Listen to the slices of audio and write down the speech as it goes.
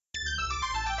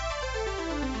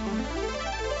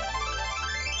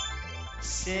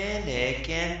Cynic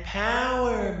Empowerment.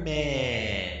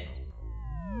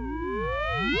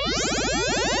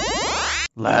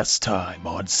 Last time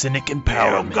on Cynic Well,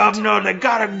 Empowerment. Governor, they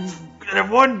got him. At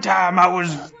one time, I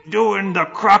was doing the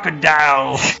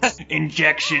crocodile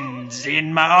injections,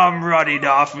 and my arm rotted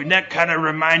off, and that kind of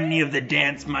reminded me of the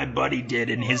dance my buddy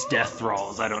did in his death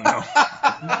thralls. I don't know.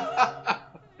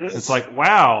 It's like,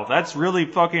 wow, that's really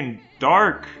fucking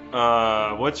dark.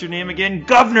 What's your name again?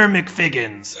 Governor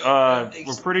McFiggins.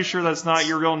 We're pretty sure that's not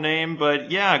your real name,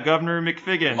 but yeah, Governor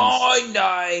McFiggins.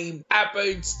 My name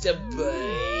happens to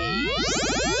be...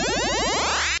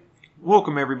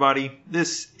 Welcome, everybody.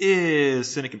 This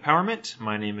is Cynic Empowerment.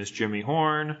 My name is Jimmy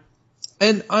Horn.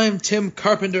 And I'm Tim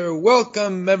Carpenter.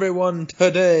 Welcome, everyone,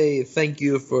 today. Thank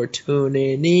you for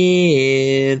tuning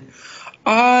in.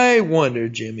 I wonder,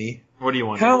 Jimmy, What do you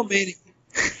want?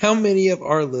 how many of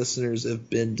our listeners have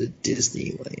been to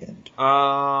Disneyland?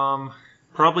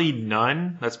 Probably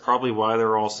none. That's probably why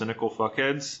they're all cynical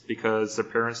fuckheads, because their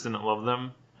parents didn't love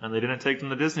them, and they didn't take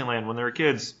them to Disneyland when they were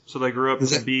kids, so they grew up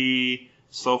to be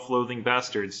self-loathing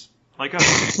bastards. Like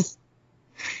us.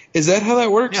 Is that how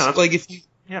that works? Yeah, that's- Like,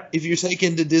 Yeah. if you're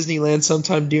taken to Disneyland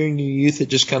sometime during your youth, it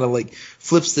just kind of like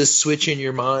flips this switch in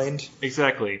your mind,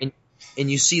 Exactly.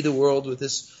 and you see the world with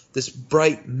this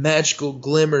bright, magical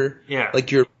glimmer, Yeah.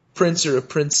 like you're a prince or a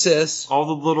princess. All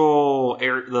the little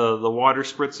air, the water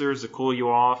spritzers that cool you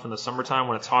off in the summertime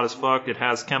when it's hot as fuck, it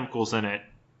has chemicals in it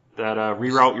that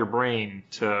reroute your brain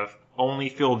to only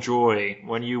feel joy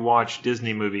when you watch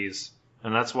Disney movies.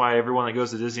 And that's why everyone that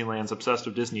goes to Disneyland's obsessed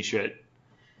with Disney shit.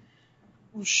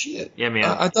 Oh, shit. Yeah, man.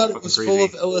 I thought it Fucking was crazy. full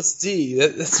of LSD.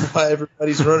 That's why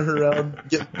everybody's running around,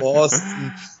 getting lost,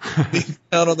 and being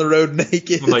out on the road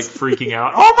naked. Like freaking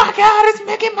out. Oh my god, it's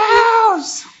Mickey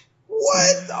Mouse!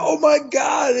 What? Oh my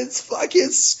god, it's fucking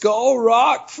Skull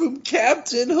Rock from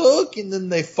Captain Hook, and then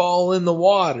they fall in the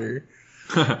water.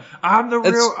 I'm the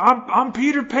That's- real. I'm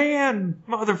Peter Pan,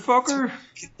 motherfucker.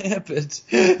 It happened.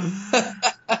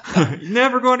 You're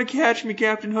never going to catch me,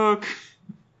 Captain Hook.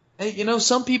 Hey,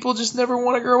 some people just never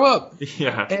want to grow up.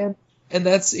 Yeah. And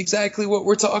that's exactly what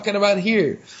we're talking about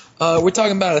here. We're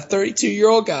talking about a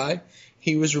 32-year-old guy.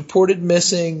 He was reported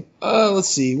missing. Let's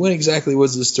see, when exactly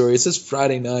was the story? It says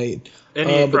Friday night.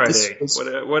 Any but this Friday.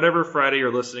 was- Whatever Friday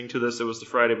you're listening to this, it was the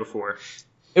Friday before.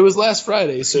 It was last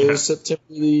Friday, so it was September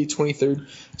the 23rd.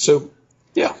 So,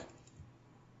 yeah.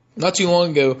 Not too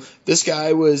long ago, this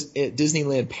guy was at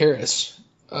Disneyland Paris.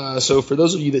 So for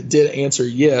those of you that did answer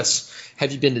yes,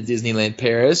 have you been to Disneyland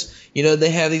Paris? They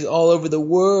have these all over the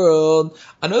world.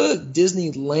 I know that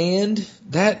Disneyland,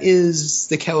 that is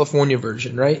the California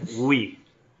version, right? We.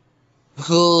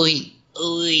 Oui.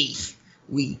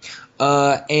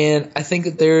 And I think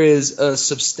that there is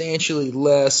substantially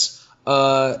less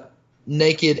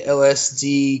naked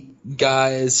LSD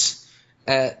guys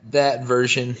at that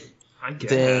version. I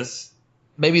guess.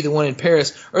 Maybe the one in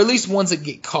Paris, or at least ones that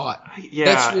get caught. Yeah,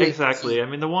 That's really- exactly. I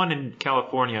mean, the one in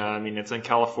California, it's in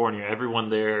California. Everyone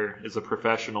there is a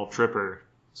professional tripper.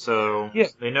 So Yeah.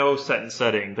 they know set and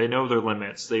setting. They know their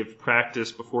limits. They've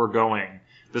practiced before going.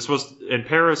 This was in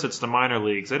Paris, it's the minor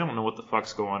leagues. They don't know what the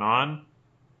fuck's going on.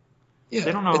 Yeah,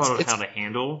 They don't know it's- how to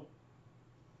handle.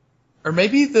 Or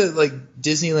maybe the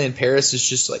Disneyland Paris is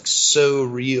just so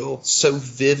real, so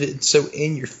vivid, so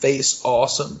in your face,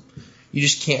 awesome. You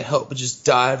just can't help but just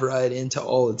dive right into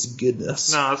all its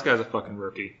goodness. No, this guy's a fucking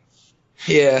rookie.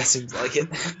 Yeah, seems like it.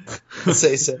 I'd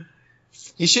say so.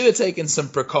 He should have taken some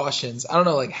precautions. I don't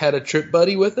know, had a trip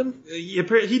buddy with him? He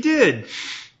did.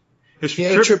 His He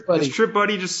had a trip buddy. His trip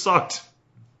buddy just sucked.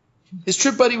 His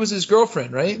trip buddy was his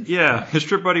girlfriend, right? Yeah, his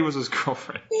trip buddy was his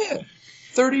girlfriend. Yeah.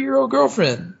 30-year-old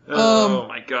girlfriend. Oh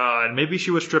my god. Maybe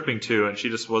she was tripping too, and she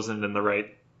just wasn't in the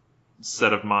right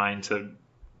set of mind to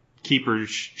keep her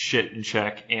shit in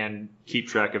check and keep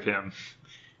track of him.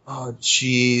 Oh,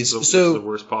 jeez. So, it's the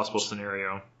worst possible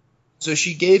scenario. So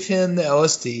she gave him the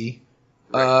LSD.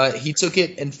 He took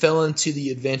it and fell into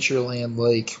the Adventureland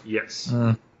lake. Yes.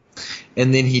 And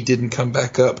then he didn't come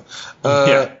back up.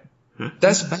 Yeah.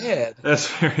 That's bad. That's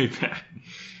very bad.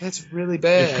 That's really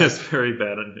bad. That's very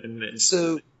bad. And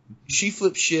So she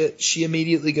flips shit. She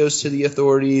immediately goes to the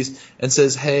authorities and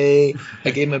says, "Hey,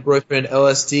 I gave my boyfriend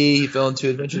LSD. He fell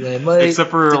into Adventureland Lake." except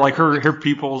for her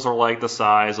pupils are the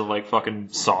size of fucking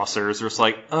saucers. They're just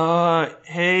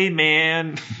hey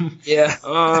man, Yeah.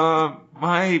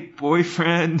 my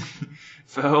boyfriend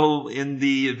fell in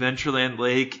the Adventureland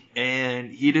Lake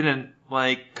and he didn't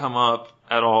come up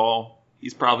at all.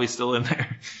 He's probably still in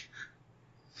there.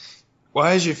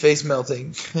 Why is your face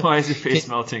melting? Why is your face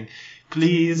melting?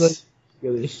 Please,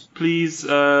 Really? please,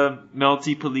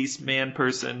 melty policeman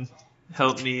person,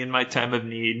 Help me in my time of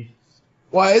need.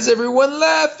 Why is everyone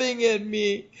laughing at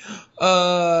me?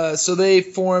 So they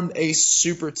formed a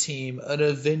super team, an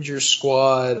Avenger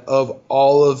squad of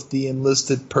all of the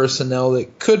enlisted personnel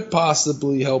that could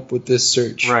possibly help with this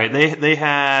search. Right. They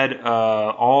had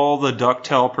all the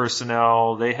DuckTale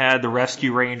personnel. They had the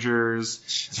Rescue Rangers.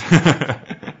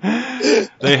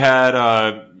 They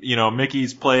had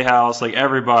Mickey's Playhouse. Like,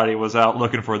 everybody was out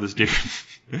looking for this dude.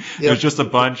 There's just a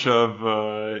bunch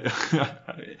of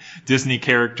Disney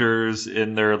characters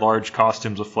in their large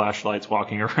costumes with flashlights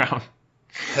walking around.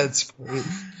 That's great.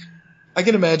 I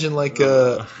can imagine like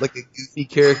a Goofy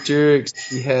character. Except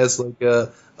he has like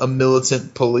a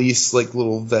militant police like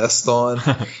little vest on,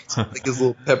 like his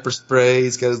little pepper spray.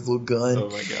 He's got his little gun. Oh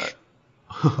my god!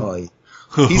 Oh,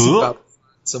 yeah. He's about to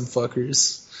find some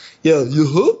fuckers. Yo,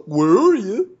 where are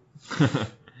you?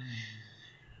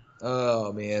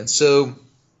 Oh man! So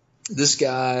this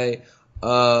guy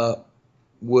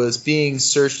was being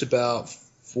searched about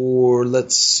for,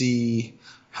 let's see,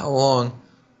 how long?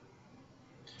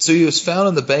 So he was found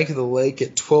on the bank of the lake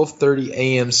at 12:30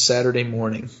 a.m. Saturday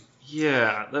morning.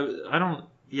 Yeah,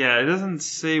 it doesn't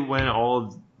say when all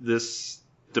of this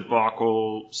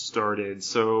debacle started,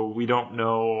 so we don't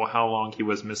know how long he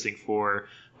was missing for.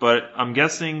 But I'm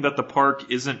guessing that the park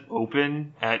isn't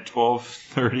open at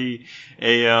 12:30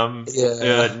 a.m.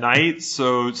 At night,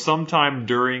 so sometime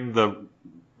during the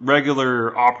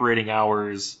regular operating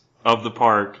hours of the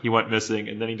park, he went missing,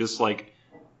 and then he just like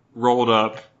rolled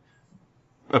up,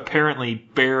 apparently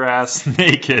bare ass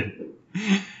naked,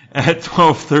 at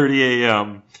 12:30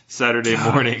 a.m. Saturday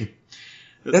morning.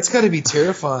 That's got to be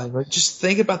terrifying. Like, just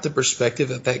think about the perspective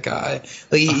of that guy.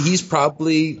 Like, he's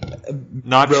probably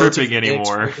not tripping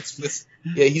anymore.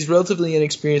 He's relatively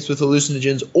inexperienced with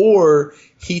hallucinogens, or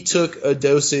he took a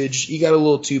dosage. He got a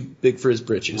little too big for his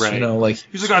britches. Right. You know, like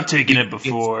he's like, I've taken it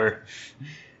before.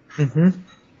 Mm-hmm.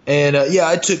 And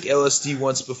I took LSD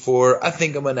once before. I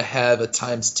think I'm gonna have a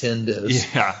times 10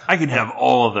 dose. Yeah, I can have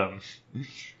all of them.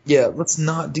 Yeah, let's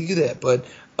not do that.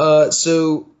 But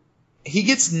so he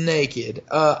gets naked.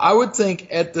 I would think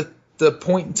at the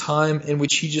point in time in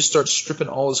which he just starts stripping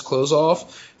all his clothes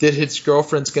off, that his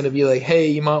girlfriend's going to be like,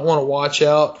 hey, you might want to watch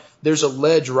out. There's a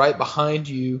ledge right behind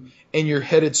you, and you're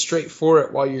headed straight for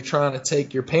it while you're trying to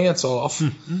take your pants off.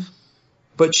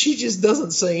 But she just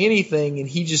doesn't say anything, and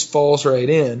he just falls right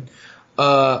in.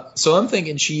 So I'm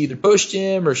thinking she either pushed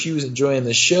him, or she was enjoying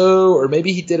the show, or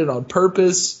maybe he did it on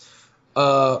purpose.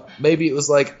 Maybe it was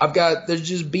like, there's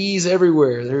just bees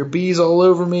everywhere. There are bees all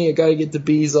over me. I got to get the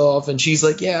bees off. And she's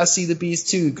like, yeah, I see the bees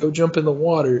too. Go jump in the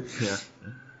water. Yeah.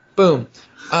 Boom.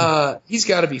 He's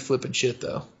got to be flipping shit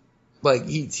though. Like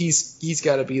he's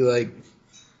got to be like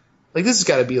this has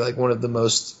got to be like one of the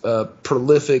most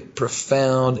prolific,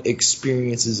 profound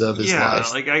experiences of his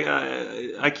life. Yeah, like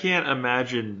I can't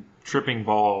imagine tripping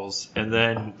balls and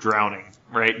then drowning.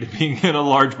 Right, being in a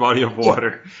large body of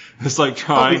water. It's like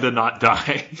trying to not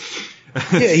die.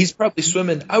 Yeah, he's probably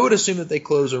swimming. I would assume that they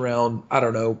close around, I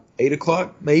don't know, 8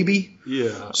 o'clock maybe?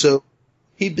 Yeah. So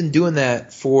he'd been doing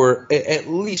that for at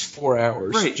least 4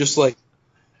 hours. Right. Just like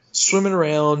swimming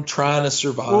around, trying to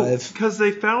survive. Because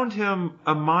they found him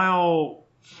a mile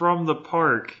from the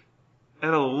park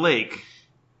at a lake.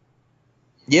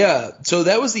 Yeah, so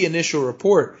that was the initial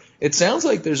report. It sounds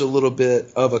like there's a little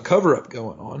bit of a cover-up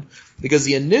going on, because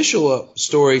the initial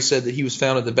story said that he was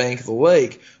found at the bank of the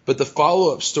lake, but the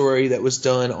follow-up story that was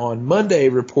done on Monday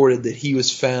reported that he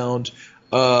was found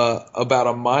about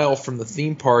a mile from the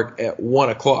theme park at 1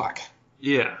 o'clock.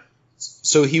 Yeah.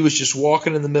 So he was just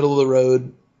walking in the middle of the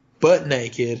road, butt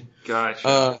naked.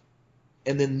 Gotcha.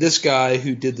 And then this guy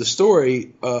who did the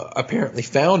story apparently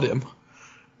found him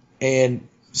and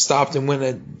stopped and went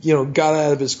and got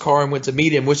out of his car and went to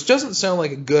meet him, which doesn't sound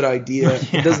like a good idea.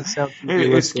 Yeah. It doesn't sound.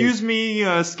 Hey, excuse me,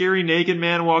 scary naked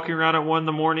man walking around at 1 in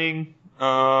the morning. What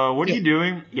are you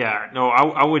doing? Yeah, no,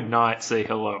 I would not say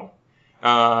hello.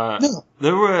 No.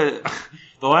 There were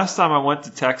the last time I went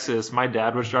to Texas, my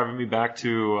dad was driving me back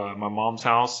to my mom's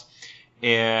house,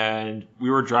 and we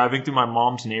were driving through my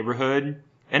mom's neighborhood,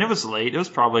 and it was late. It was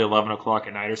probably 11 o'clock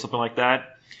at night or something like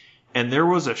that. And there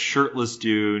was a shirtless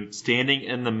dude standing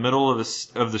in the middle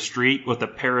of the street with a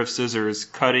pair of scissors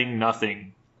cutting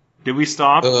nothing. Did we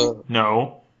stop?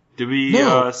 No. Did we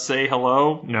say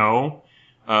hello?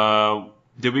 No.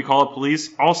 Did we call the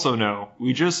police? Also no.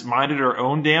 We just minded our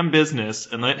own damn business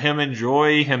and let him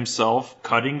enjoy himself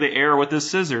cutting the air with his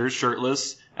scissors,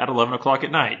 shirtless, at 11 o'clock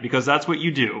at night, because that's what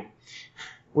you do.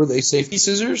 Were they safety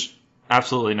scissors?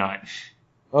 Absolutely not.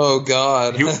 Oh,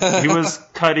 God. He was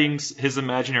cutting his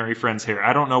imaginary friend's hair.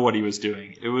 I don't know what he was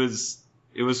doing. It was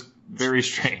very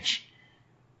strange.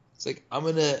 It's like, I'm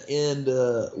going to end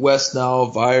West Nile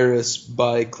virus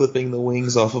by clipping the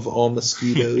wings off of all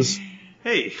mosquitoes.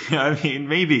 Hey, I mean,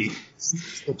 maybe.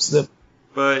 Snip, snip.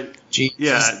 But, Jeez,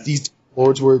 yeah. these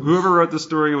lords were... Whoever wrote the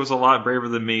story was a lot braver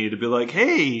than me to be like,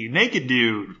 hey, naked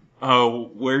dude,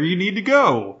 where you need to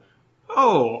go?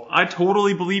 Oh, I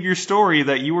totally believe your story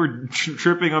that you were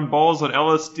tripping on balls on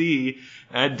LSD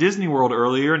at Disney World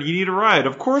earlier and you need a ride.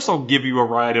 Of course I'll give you a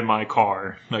ride in my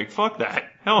car. Like, fuck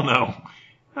that. Hell no.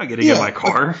 I'm not getting in my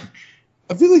car.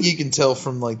 I feel like you can tell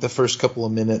from like the first couple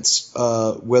of minutes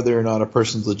whether or not a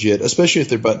person's legit, especially if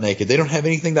they're butt naked. They don't have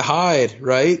anything to hide,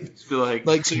 right? Just be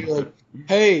like, so you're like,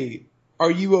 hey, are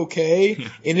you okay?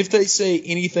 And if they say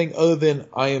anything other than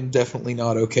I am definitely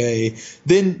not okay,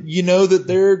 then you know that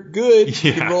they're good.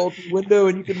 You can roll up the window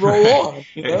and you can roll on.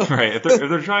 You know? Right. If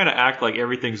they're trying to act like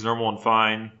everything's normal and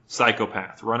fine,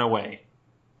 psychopath, run away.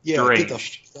 Yeah, deranged. get the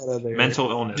fuck out of there. Mental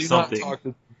illness, Do something. not talk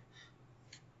to.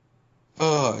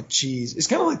 Oh, jeez. It's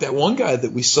kind of like that one guy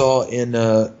that we saw in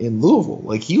Louisville.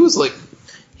 Like he was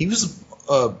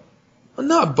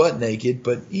not butt naked,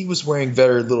 but he was wearing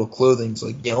very little clothing,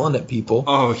 like yelling at people.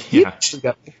 Oh, He yeah. actually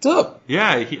got picked up.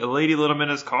 Yeah, a lady let him in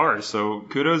his car, so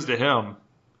kudos to him.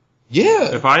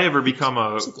 Yeah. If I ever become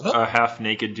a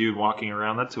half-naked dude walking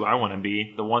around, that's who I want to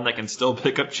be. The one that can still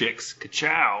pick up chicks.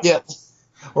 Ka-chow. Yeah.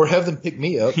 Or have them pick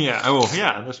me up. Yeah, oh,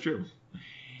 yeah, that's true.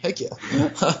 Heck yeah.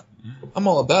 I'm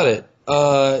all about it.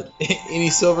 Any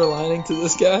silver lining to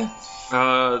this guy?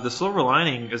 The silver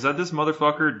lining is that this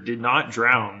motherfucker did not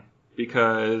drown.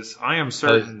 Because I am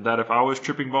certain that if I was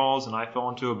tripping balls and I fell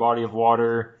into a body of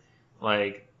water,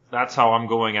 like, that's how I'm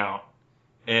going out.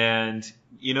 And,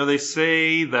 you know, they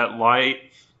say that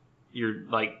light,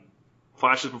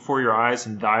 flashes before your eyes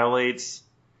and dilates.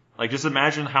 Like, just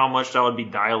imagine how much that would be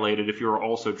dilated if you were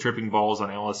also tripping balls on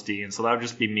LSD. And so that would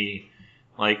just be me.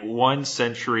 Like, 1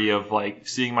 century of, like,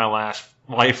 seeing my life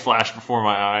flash before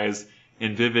my eyes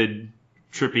in vivid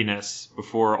trippiness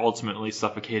before ultimately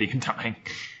suffocating and dying.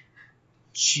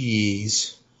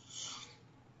 Jeez.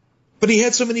 But he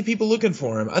had so many people looking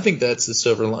for him. I think that's the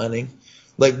silver lining.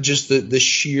 Like, just the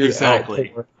sheer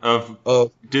outpour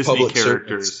of Disney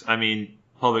characters. Servants. I mean,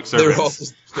 public servants. They're all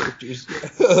Disney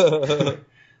characters.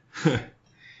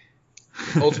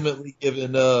 Ultimately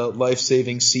given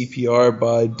life-saving CPR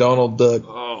by Donald Duck.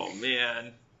 Oh,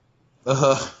 man.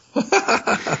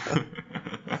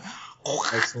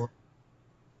 Excellent.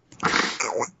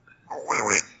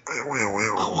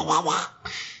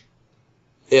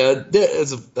 Yeah,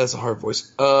 that's a hard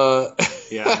voice. Yeah,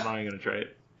 I'm not even gonna try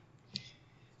it.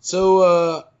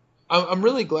 So I'm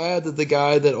really glad that the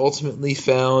guy that ultimately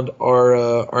found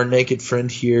our naked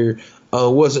friend here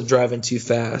wasn't driving too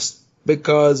fast.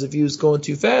 Because if he was going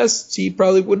too fast, he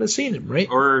probably wouldn't have seen him, right?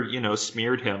 Or,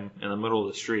 smeared him in the middle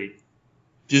of the street.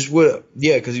 Yeah,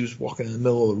 because he was walking in the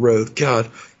middle of the road. God.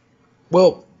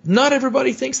 Well, not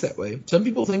everybody thinks that way. Some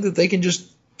people think that they can just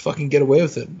fucking get away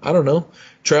with it. I don't know.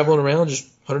 Traveling around just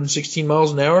 116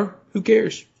 miles an hour? Who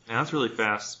cares? Yeah, that's really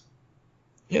fast.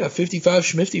 Yeah, 55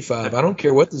 schmifty-5. I don't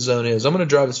care what the zone is. I'm going to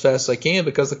drive as fast as I can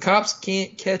because the cops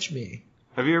can't catch me.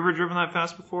 Have you ever driven that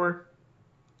fast before?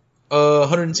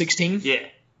 116? Yeah.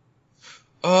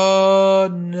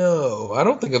 No. I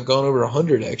don't think I've gone over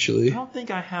 100, actually. I don't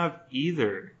think I have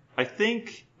either. I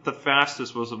think the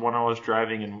fastest was when I was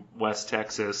driving in West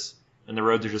Texas, and the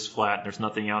roads are just flat, and there's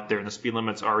nothing out there, and the speed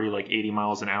limit's already like 80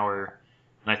 miles an hour.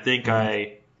 And I think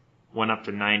I went up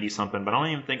to 90-something, but I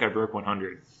don't even think I broke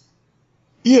 100.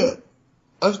 Yeah.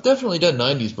 I've definitely done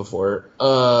 90s before,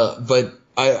 but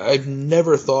I've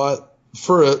never thought,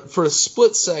 for a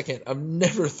split second, I've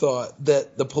never thought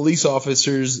that the police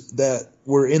officers that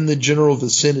were in the general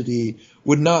vicinity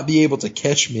would not be able to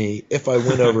catch me if I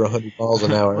went over 100 miles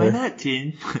an hour. Why not,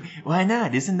 Tin? Why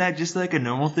not? Isn't that just like a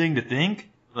normal thing to think?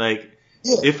 Like,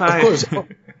 yeah, if of course.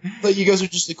 But you guys are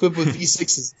just equipped with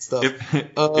V6s and stuff.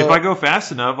 If I go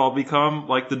fast enough, I'll become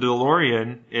like the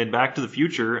DeLorean in Back to the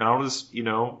Future, and I'll just,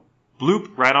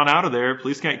 bloop right on out of there.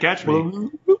 Police can't catch me.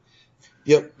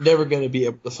 Yep, never going to be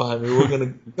able to find me. We're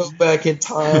going to go back in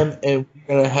time, and we're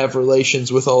going to have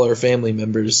relations with all our family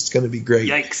members. It's going to be great.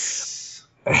 Yikes.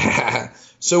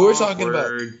 So we're talking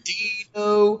about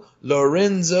Dino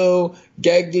Lorenzo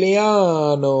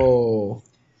Gagliano.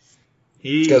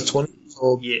 This guy's 20 years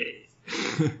old. Yeah.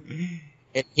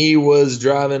 And he was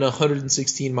driving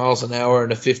 116 miles an hour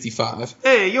in a 55.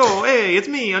 Hey, it's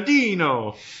me, I'm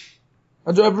Dino.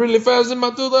 I drive really fast in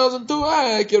my 2002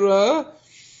 Acura.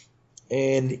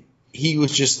 And he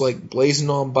was just like blazing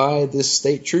on by this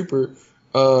state trooper.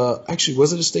 Actually,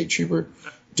 was it a state trooper?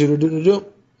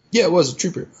 Yeah, it was a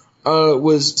trooper.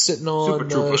 Was sitting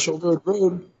on Shoulder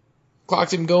Road,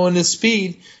 clocked him going his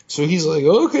speed. So he's like,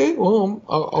 okay, well,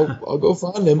 I'll go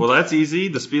find him. Well, that's easy.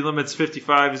 The speed limit's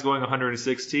 55. He's going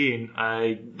 116.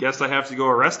 I guess I have to go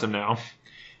arrest him now.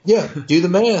 Yeah, do the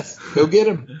math. Go get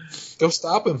him. Go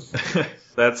stop him.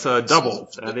 That's double.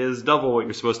 That is double what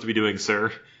you're supposed to be doing,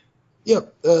 sir.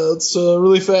 Yep, it's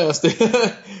really fast.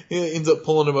 He ends up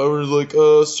pulling him over and is like,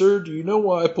 sir, do you know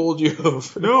why I pulled you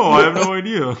over? No, I have no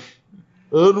idea.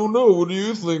 I don't know. What do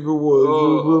you think it was?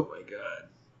 Oh, my God.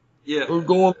 Yeah. We're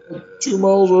going 2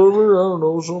 miles over? I don't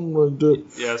know, something like that.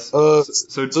 Yes. So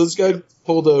this guy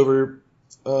pulled over,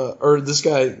 or this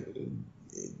guy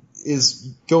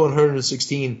is going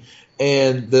 116,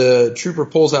 and the trooper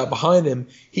pulls out behind him.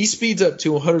 He speeds up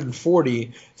to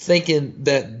 140, thinking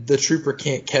that the trooper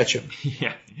can't catch him.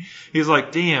 Yeah. He's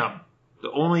like, damn,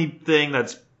 the only thing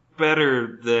that's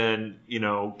better than,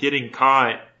 getting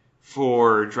caught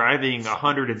for driving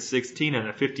 116 and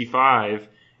a 55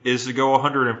 is to go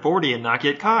 140 and not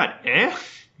get caught. Eh?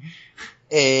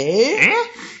 Yeah.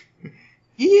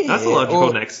 That's a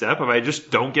logical next step. If I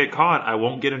just don't get caught, I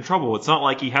won't get in trouble. It's not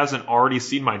like he hasn't already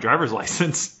seen my driver's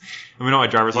license. I mean, not my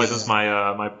driver's license,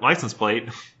 my license plate.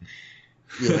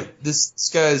 Yeah,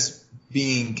 this guy's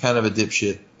being kind of a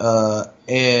dipshit,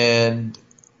 and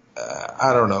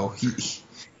I don't know.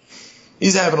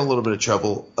 He's having a little bit of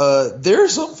trouble. There are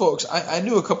some folks. I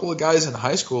knew a couple of guys in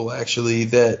high school actually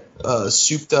that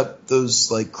souped up those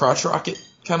like crotch rocket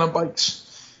kind of bikes.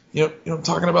 You know what I'm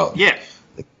talking about? Yeah.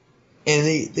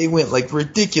 And they went like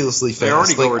ridiculously fast. They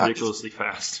already go ridiculously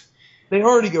fast. They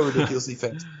already go ridiculously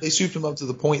fast. They souped them up to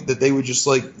the point that they would just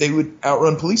they would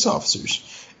outrun police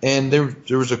officers. And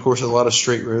there was of course a lot of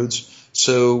straight roads.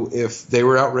 So if they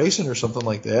were out racing or something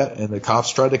like that, and the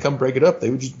cops tried to come break it up, they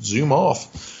would just zoom off.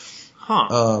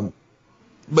 Huh.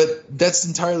 But that's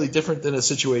entirely different than a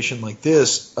situation like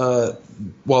this.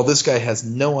 While this guy has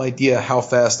no idea how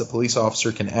fast a police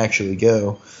officer can actually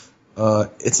go,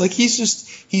 it's like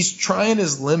he's trying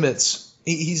his limits.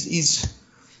 He's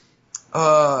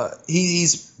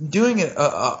doing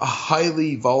a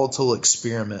highly volatile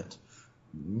experiment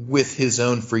with his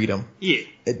own freedom. Yeah.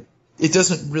 It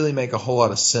doesn't really make a whole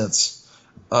lot of sense.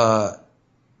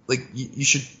 You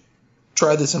should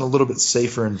try this in a little bit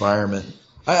safer environment.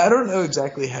 I don't know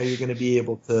exactly how you're going to be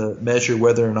able to measure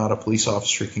whether or not a police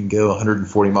officer can go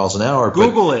 140 miles an hour.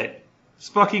 Google it.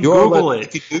 Just fucking Google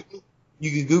it.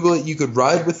 You could Google it. You could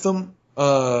ride with them.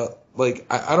 I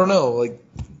don't know.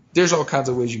 There's all kinds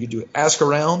of ways you could do it. Ask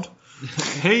around.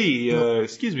 Hey,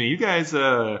 excuse me. You guys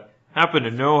happen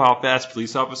to know how fast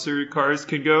police officer cars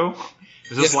can go?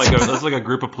 Is this like a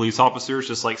group of police officers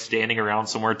just like standing around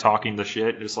somewhere talking the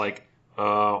shit? Just like,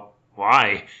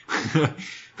 why?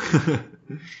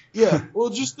 Yeah, well,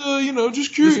 just curious.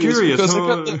 Just curious because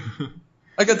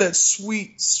I got that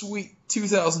sweet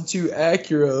 2002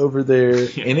 Acura over there,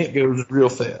 and it goes real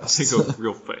fast. It goes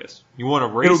real fast. You want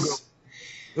to race?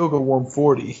 It'll go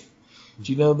 140. Did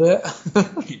you know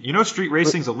that? You know street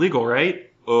racing's illegal, right?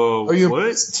 Are you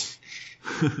what?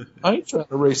 I ain't trying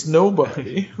to race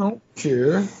nobody. I don't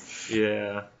care.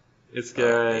 Yeah. This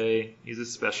guy, he's a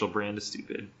special brand of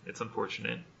stupid. It's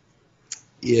unfortunate.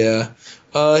 Yeah.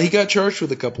 He got charged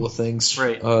with a couple of things.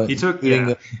 Right. He took,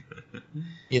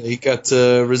 he got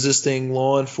resisting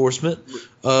law enforcement,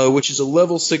 which is a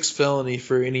level 6 felony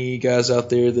for any guys out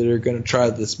there that are going to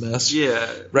try this mess.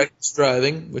 Yeah. Reckless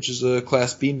driving, which is a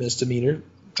Class B misdemeanor.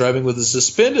 Driving with a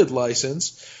suspended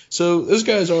license. So this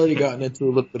guy's already gotten into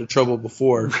a little bit of trouble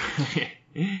before.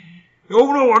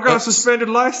 Oh no! I got a suspended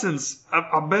license.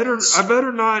 I better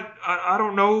not. I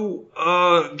don't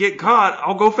know. Get caught.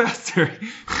 I'll go faster.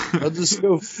 I'll just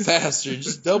go faster.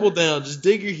 Just double down. Just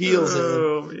dig your heels in.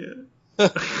 Oh man.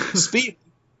 Speed.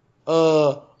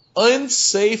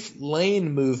 Unsafe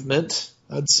lane movement,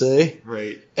 I'd say.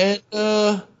 Right. And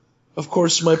of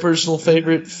course, my personal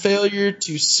favorite: failure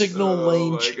to signal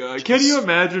lane. Oh my god! Can you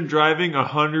imagine driving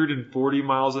 140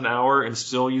 miles an hour and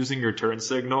still using your turn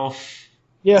signal?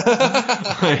 Yeah.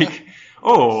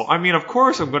 Of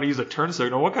course I'm going to use a turn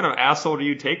signal. What kind of asshole do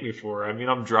you take me for? I mean,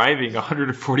 I'm driving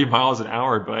 140 miles an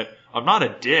hour, but I'm not a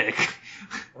dick.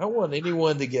 I don't want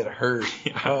anyone to get hurt.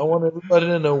 Yeah. I want everybody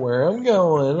to know where I'm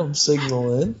going. I'm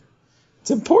signaling.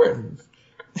 It's important.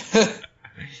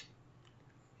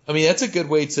 I mean, that's a good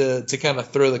way to kind of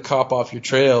throw the cop off your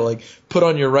trail. Like, put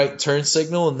on your right turn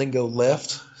signal and then go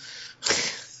left.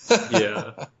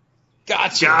 Yeah.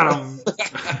 Gotcha.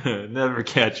 Got him. Never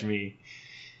catch me.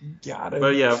 Got him.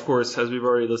 But yeah, of course, as we've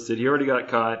already listed, he already got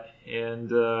caught.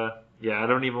 And I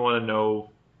don't even want to know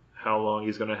how long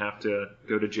he's going to have to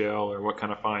go to jail or what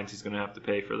kind of fines he's going to have to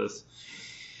pay for this.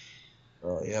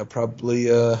 Oh, yeah, probably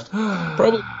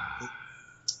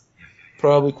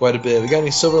Probably quite a bit. We got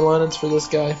any silver linings for this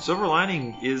guy? Silver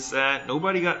lining is that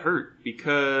nobody got hurt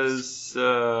because,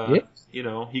 you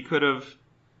know, he could have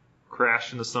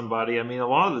crashed into somebody. I mean, a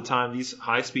lot of the time, these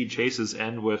high-speed chases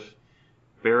end with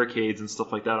barricades and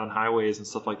stuff like that on highways and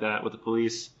stuff like that with the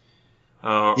police.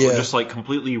 Or just, like,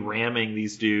 completely ramming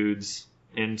these dudes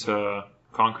into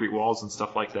concrete walls and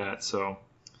stuff like that, so...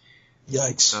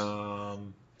 Yikes.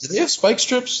 Do they have spike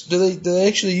strips? Do they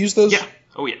actually use those? Yeah.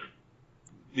 Oh, yeah.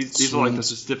 These are like the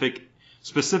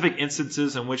specific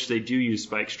instances in which they do use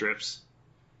spike strips.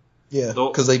 Yeah,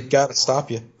 because they got to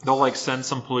stop you. They'll like send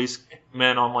some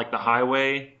policemen on like the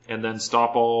highway and then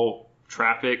stop all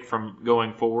traffic from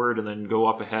going forward and then go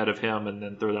up ahead of him and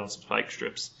then throw down some spike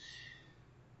strips.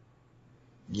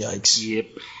 Yikes. Yep.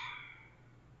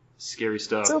 Scary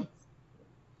stuff.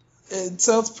 It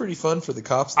sounds pretty fun for the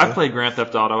cops, though. I played Grand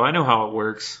Theft Auto. I know how it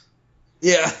works.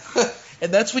 Yeah.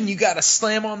 And that's when you got to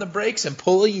slam on the brakes and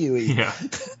pull a Yui. Yeah.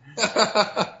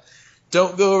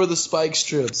 Don't go over the spike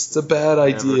strips. It's a bad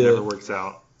idea. Never works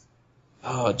out.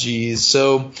 Oh, geez.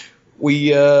 So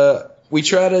we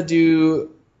try to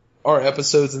do our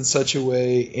episodes in such a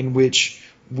way in which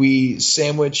we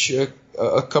sandwich a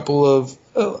couple of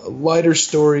lighter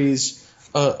stories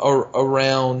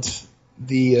around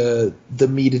the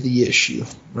meat of the issue,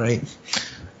 right?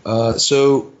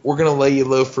 So we're gonna lay you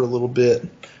low for a little bit,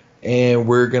 and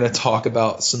we're gonna talk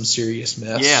about some serious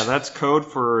mess. Yeah, that's code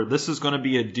for this is gonna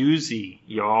be a doozy,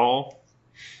 y'all.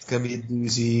 It's gonna be a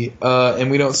doozy, and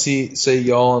we don't say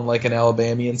y'all in like an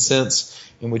Alabamian sense,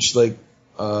 in which like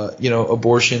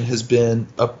abortion has been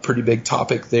a pretty big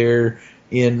topic there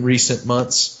in recent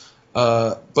months,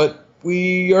 but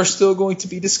we are still going to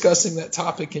be discussing that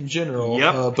topic in general.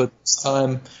 Yep. But this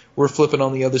time we're flipping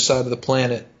on the other side of the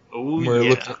planet. Oh,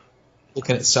 we're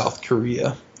looking at South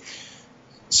Korea.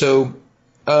 So,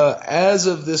 as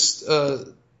of this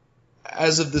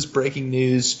breaking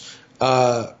news,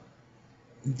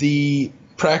 the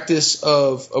practice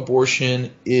of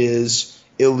abortion is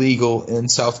illegal in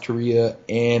South Korea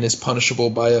and is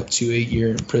punishable by up to a year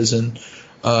in prison.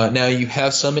 Now, you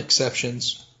have some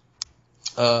exceptions,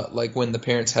 like when the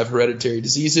parents have hereditary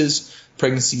diseases,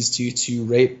 pregnancies due to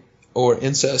rape or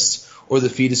incest, or the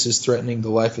fetus is threatening the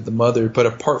life of the mother. But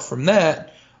apart from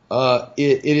that,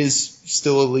 it is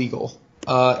still illegal.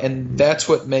 And that's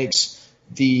what makes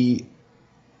the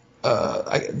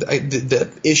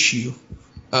issue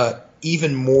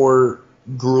even more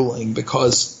grueling,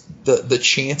 because the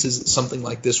chances that something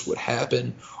like this would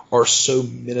happen are so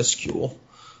minuscule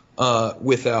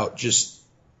without just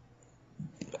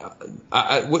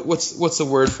what's the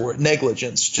word for it?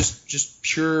 Negligence. Just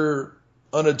pure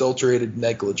unadulterated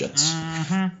negligence.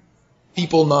 Mm-hmm.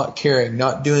 People not caring,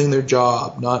 not doing their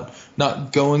job,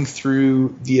 not going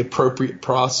through the appropriate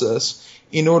process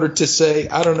in order to say,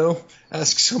 I don't know,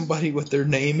 ask somebody what their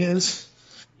name is.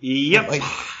 Yep.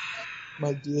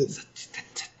 Might do it.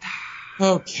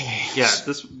 Okay. Yeah.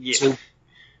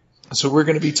 So we're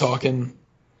going to be talking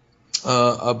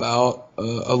about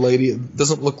a lady. It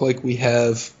doesn't look like we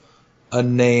have a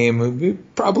name. We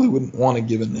probably wouldn't want to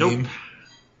give a name.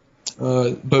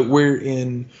 Nope. But we're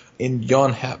in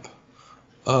Yonhap,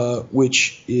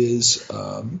 which is.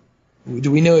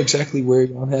 Do we know exactly where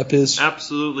Yonhap is?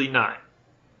 Absolutely not.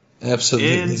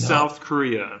 Absolutely in not. South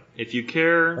Korea. If you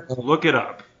care, look it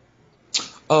up.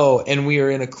 Oh, and we are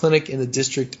in a clinic in the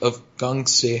district of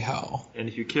Gangsae-hao. And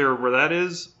if you care where that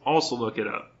is, also look it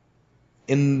up.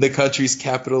 In the country's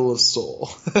capital of Seoul.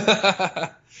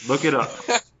 Look it up.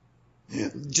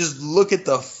 Just look it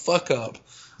the fuck up.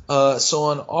 So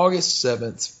on August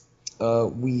 7th,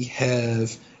 we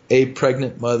have a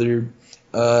pregnant mother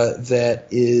that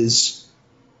is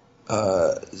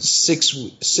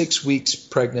 6 weeks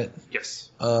pregnant. Yes.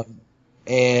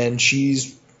 And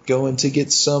she's going to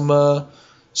get some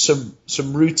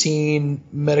routine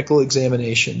medical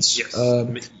examinations. Yes.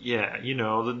 Yeah,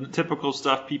 the typical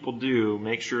stuff people do.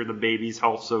 Make sure the baby's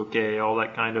health's okay, all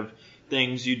that kind of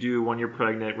things you do when you're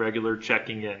pregnant, regular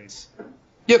checking-ins.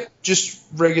 Yep, just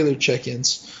regular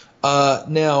check-ins.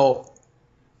 Now,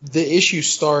 the issue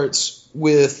starts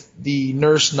with the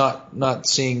nurse not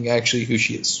seeing actually who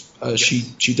she is. Yes.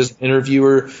 She doesn't interview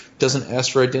her, doesn't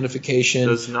ask for identification,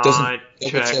 doesn't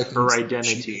check her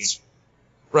identity.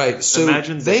 Right. So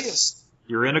imagine this: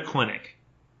 you're in a clinic.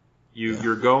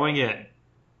 You're going in.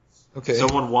 Okay.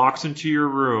 Someone walks into your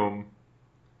room,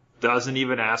 doesn't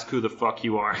even ask who the fuck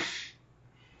you are.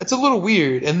 It's a little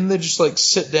weird, and then they just like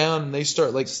sit down and they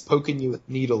start like poking you with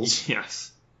needles.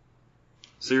 Yes.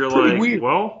 So you're Pretty like, weird.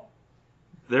 well,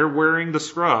 they're wearing the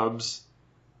scrubs.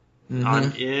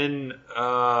 I'm in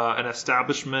an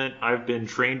establishment I've been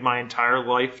trained my entire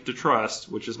life to trust,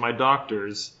 which is my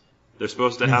doctors. They're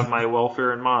supposed to have my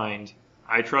welfare in mind.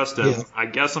 I trust them. Yeah. I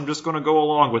guess I'm just going to go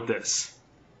along with this.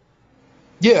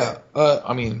 Yeah,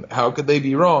 I mean, how could they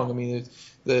be wrong? I mean,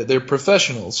 they're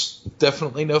professionals.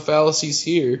 Definitely no fallacies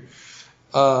here.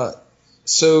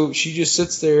 So she just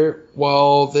sits there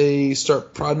while they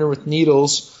start prodding her with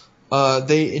needles.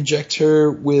 They inject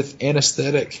her with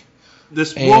anesthetic.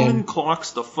 This woman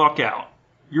clocks the fuck out.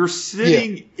 You're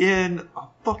sitting in a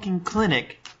fucking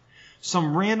clinic.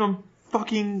 Some random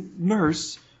fucking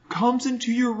nurse comes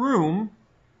into your room.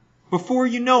 Before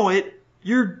you know it,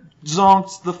 you're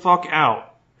zonked the fuck out.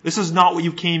 This is not what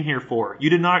you came here for. You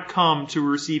did not come to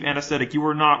receive anesthetic. You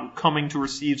were not coming to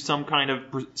receive some kind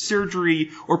of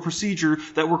surgery or procedure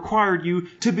that required you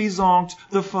to be zonked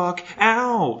the fuck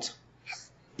out.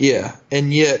 Yeah,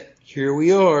 and yet here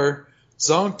we are,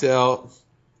 zonked out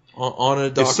on a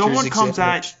doctor's If someone comes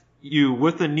examination. at you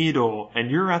with a needle and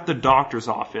you're at the doctor's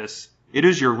office, it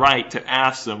is your right to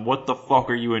ask them, what the fuck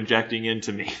are you injecting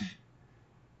into me?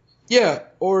 Yeah,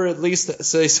 or at least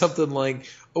say something like,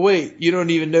 oh, wait, you don't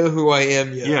even know who I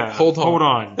am yet. Yeah, Hold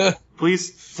on.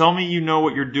 Please tell me you know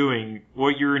what you're doing,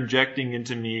 what you're injecting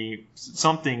into me,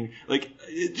 something. Like,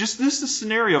 just this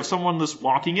scenario of someone just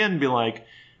walking in and be like,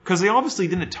 because they obviously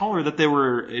didn't tell her that they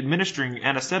were administering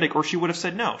anesthetic, or she would have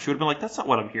said no. She would have been like, that's not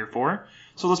what I'm here for.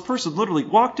 So this person literally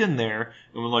walked in there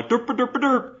and was like, derp, derp,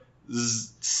 derp,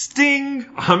 sting,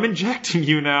 I'm injecting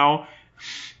you now.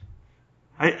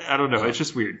 I don't know. It's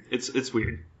just weird. It's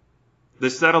weird.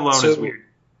 That alone is weird.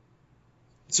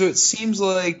 So it seems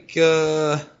like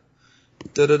so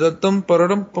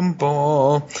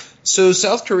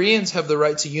South Koreans have the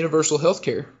right to universal health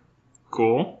care.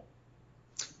 Cool.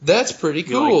 That's pretty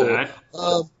cool. You like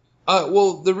that?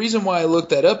 Well, the reason why I looked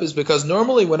that up is because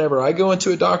normally whenever I go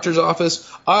into a doctor's office,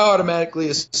 I automatically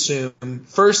assume,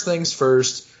 first things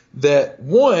first, that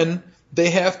one, they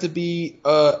have to be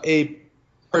a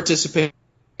participating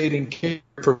care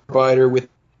provider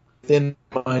within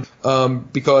mine,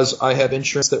 because I have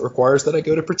insurance that requires that I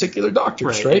go to particular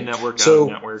doctors, right? Network, so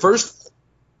network. First,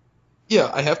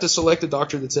 I have to select a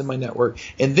doctor that's in my network,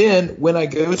 and then when I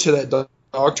go to that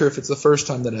doctor, if it's the first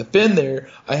time that I've been there,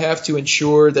 I have to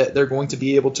ensure that they're going to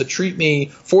be able to treat me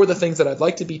for the things that I'd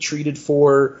like to be treated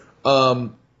for, while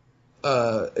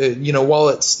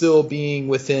it's still being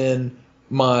within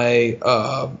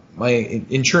my my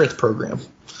insurance program.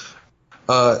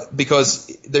 Because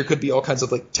there could be all kinds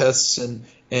of like tests and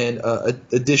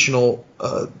additional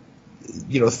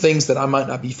things that I might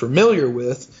not be familiar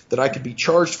with that I could be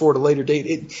charged for at a later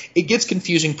date. It gets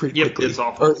confusing pretty quickly. It's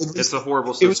awful. It's a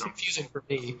horrible system. It was confusing for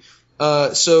me.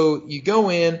 So you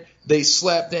go in, they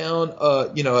slap down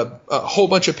a whole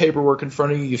bunch of paperwork in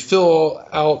front of you. You fill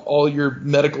out all your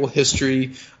medical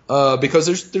history. Because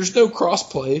there's no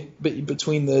crossplay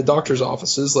between the doctor's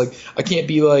offices. Like, I can't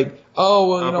be like, oh,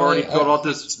 well, I've already filled out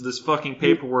this fucking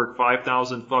paperwork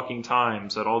 5,000 fucking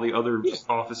times at all the other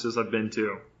offices I've been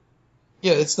to.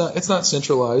 Yeah, it's not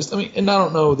centralized. I mean, and I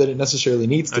don't know that it necessarily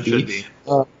needs to be. Should be.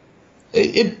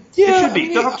 It should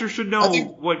be. Doctors should know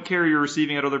what care you're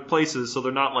receiving at other places, so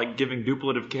they're not like giving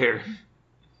duplicative care.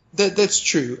 That's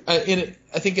true. I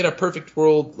think in a perfect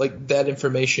world, like, that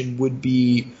information would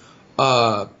be.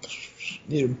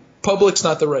 Public's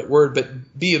not the right word,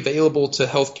 but be available to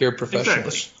healthcare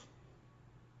professionals.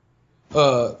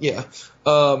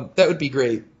 Exactly. That would be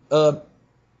great. The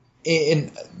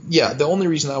only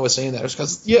reason I was saying that is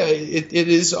because, it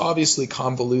is obviously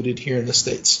convoluted here in the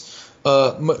States.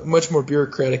 Much more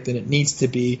bureaucratic than it needs to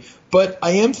be. But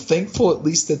I am thankful at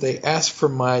least that they asked for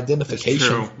my identification.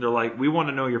 That's true. They're like, we want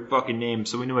to know your fucking name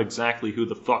so we know exactly who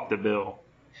the fuck to bill.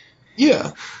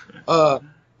 Yeah.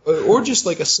 Or just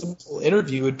like a simple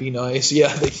interview would be nice.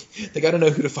 Yeah, they got to know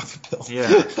who to fucking bill.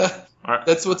 Yeah.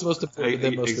 That's what's most important to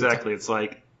them most exactly. of the time.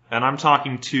 It's like, and I'm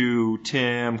talking to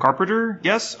Tim Carpenter.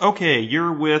 Yes? Okay,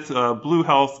 you're with Blue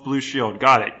Health, Blue Shield.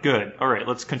 Got it. Good. All right,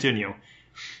 let's continue.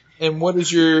 And what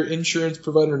is your insurance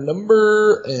provider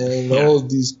number? And all of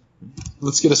these.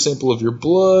 Let's get a sample of your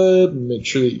blood and make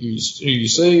sure that you who you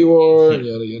say you are. And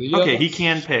yada yada yada. Okay, he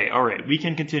can pay. All right, we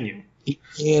can continue. He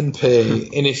can pay.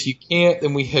 And if you can't,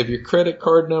 then we have your credit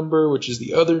card number, which is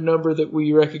the other number that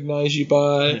we recognize you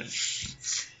by.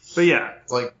 But yeah.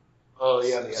 Like, oh,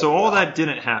 yeah. So all that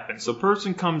didn't happen. So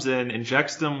person comes in,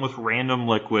 injects them with random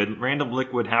liquid. Random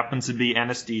liquid happens to be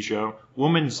anesthesia.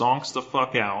 Woman zonks the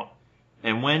fuck out.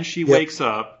 And when she wakes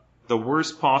up, the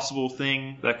worst possible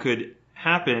thing that could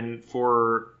happen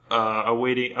for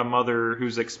a mother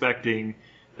who's expecting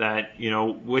that,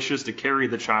 wishes to carry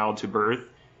the child to birth,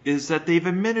 is that they've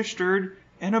administered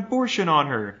an abortion on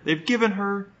her. They've given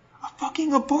her a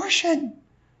fucking abortion.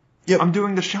 Yep. I'm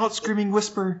doing the shout, screaming,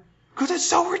 whisper because it's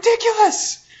so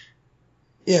ridiculous.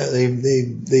 Yeah,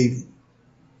 they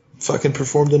fucking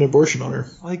performed an abortion on her.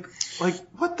 Like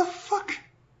what the fuck?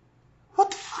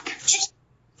 What the fuck?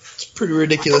 It's pretty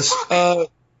ridiculous.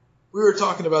 We were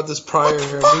talking about this prior,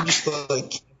 and we just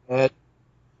like,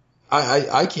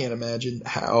 I can't imagine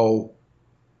how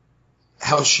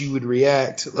she would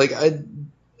react. Like,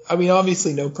 I mean,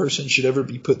 obviously, no person should ever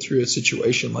be put through a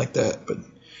situation like that, but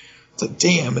it's like,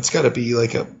 damn, it's got to be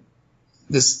like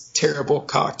this terrible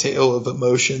cocktail of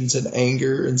emotions and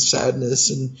anger and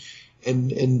sadness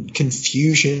and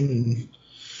confusion. And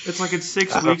it's like in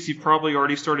 6 weeks, you've probably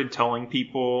already started telling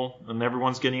people, and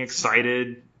everyone's getting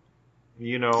excited,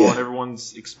 and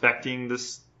everyone's expecting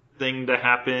this thing to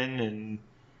happen,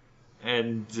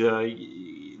 and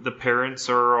the parents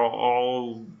are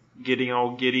all getting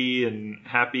all giddy and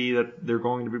happy that they're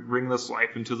going to bring this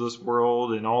life into this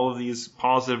world and all of these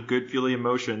positive, good feeling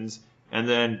emotions, and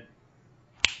then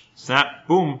snap,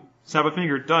 boom, snap a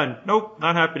finger, done. Nope,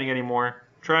 not happening anymore.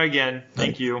 Try again.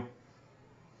 Thank you.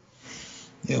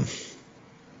 Yeah.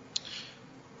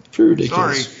 Pretty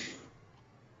ridiculous. Sorry.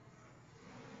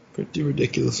 Pretty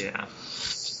ridiculous. Yeah.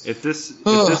 If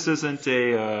this isn't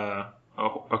a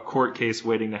court case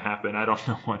waiting to happen, I don't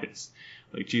know what is.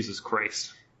 Like, Jesus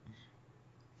Christ.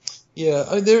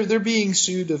 Yeah, they're being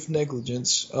sued of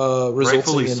negligence, resulting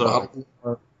Rightfully in so. bodily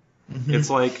harm. Mm-hmm. It's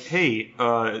like, hey,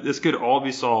 this could all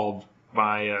be solved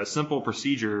by a simple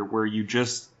procedure where you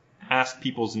just ask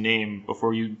people's name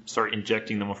before you start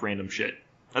injecting them with random shit.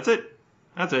 That's it.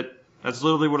 That's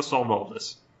literally what has solved all of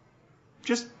this.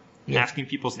 Just asking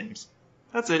people's names.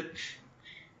 That's it.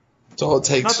 That's all it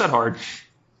takes. Not that hard.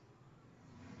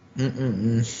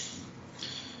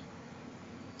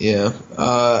 Yeah.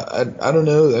 I don't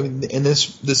know. I mean, and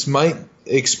this might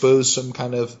expose some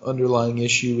kind of underlying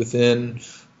issue within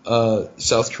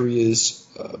South Korea's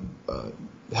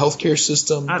healthcare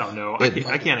system. I don't know.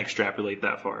 I can't extrapolate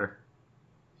that far.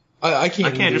 I can't.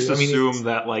 I can't either. just assume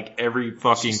that like every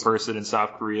fucking person in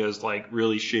South Korea is like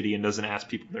really shitty and doesn't ask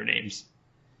people their names.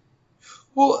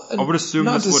 Well, I would assume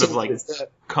this would have like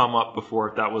that. come up before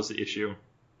if that was the issue.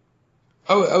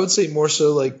 I would say more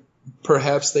so like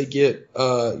perhaps they get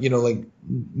like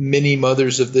many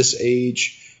mothers of this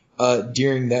age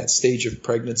during that stage of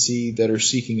pregnancy that are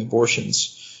seeking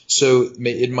abortions. So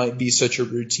it might be such a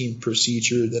routine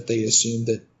procedure that they assume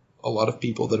that a lot of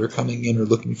people that are coming in are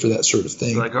looking for that sort of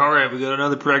thing. Like, all right, we got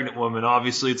another pregnant woman.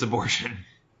 Obviously, it's abortion.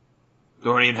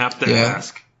 Don't even have to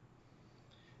ask.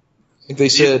 Like they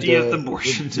said 50th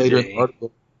abortion later in today. the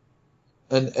article,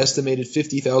 an estimated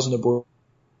 50,000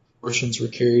 abortions were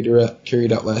carried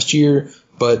out last year,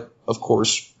 but of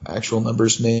course, actual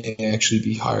numbers may actually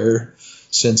be higher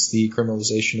since the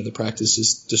criminalization of the practice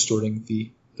is distorting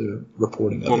the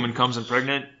reporting of Woman it. comes in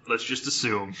pregnant. Let's just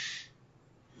assume.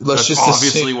 Let's That's just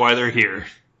obviously assume why they're here.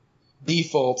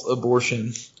 default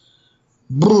abortion.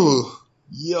 Boo!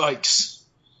 Yikes!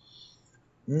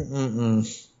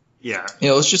 Yeah.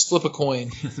 Yeah, let's just flip a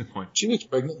coin. That's the point. She looks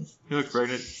pregnant. He looks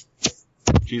pregnant.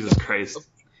 Jesus Christ.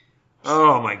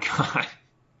 Oh my God.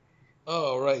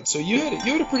 Oh, right. So you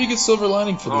had a pretty good silver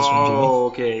lining for this one, Jimmy. Oh,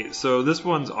 okay. So this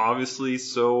one's obviously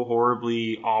so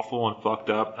horribly awful and fucked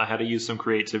up. I had to use some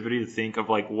creativity to think of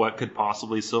like what could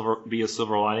possibly be a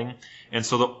silver lining. And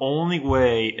so the only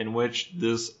way in which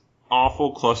this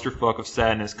awful clusterfuck of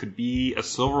sadness could be a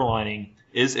silver lining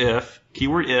is if,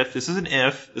 keyword if, this is an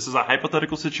if, this is a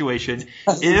hypothetical situation,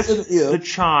 if the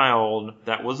child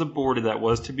that was aborted, that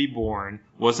was to be born,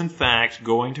 was in fact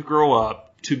going to grow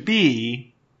up to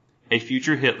be a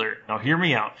future Hitler. Now hear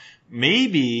me out.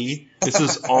 Maybe this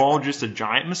is all just a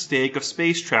giant mistake of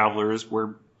space travelers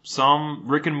where some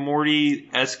Rick and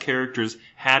Morty-esque characters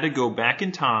had to go back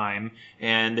in time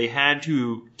and they had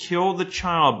to kill the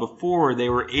child before they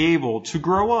were able to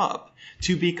grow up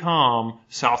to become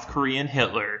South Korean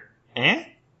Hitler. Eh?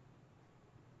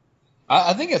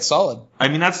 I think it's solid. I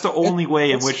mean, that's the only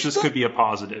way in which this could be a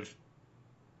positive.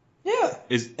 Yeah.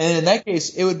 And in that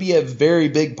case, it would be a very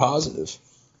big positive.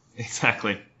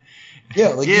 Exactly. Yeah,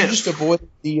 like you just avoid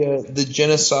the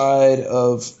genocide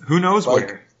of who knows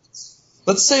where.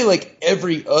 Let's say like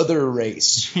every other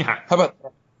race. Yeah. How about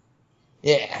that?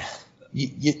 Yeah.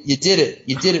 You did it.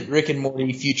 You did it, Rick and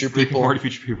Morty, future people. Rick and Morty,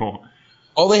 future people.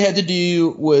 All they had to do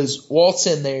was waltz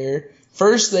in there.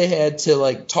 First, they had to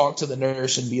like talk to the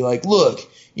nurse and be like, "Look,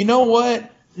 you know what?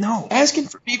 No. Asking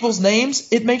for people's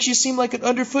names, it makes you seem like an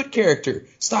underfoot character.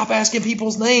 Stop asking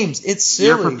people's names. It's silly.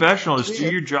 You're a professional. Just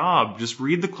do your job. Just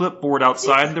read the clipboard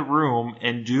outside the room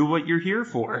and do what you're here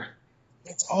for."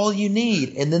 That's all you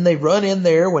need. And then they run in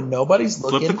there when nobody's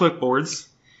looking. Flip the clipboards.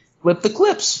 Flip the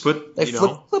clips.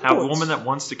 Have a woman that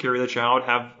wants to carry the child,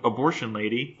 have abortion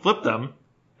lady, flip them,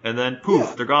 and then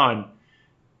poof, they're gone.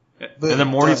 And then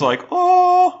Morty's like,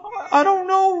 oh, I don't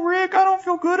know, Rick. I don't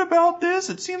feel good about this.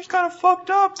 It seems kind of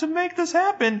fucked up to make this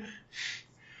happen.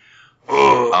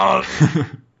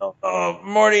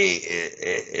 Morty,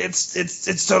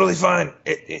 it's totally fine.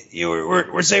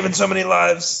 We're saving so many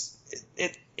lives.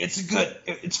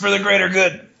 It's for the greater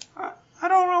good. I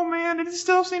don't know, man. It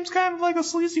still seems kind of like a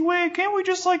sleazy way. Can't we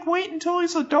just wait until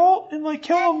he's adult and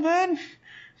kill him then?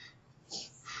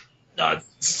 No,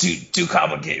 it's too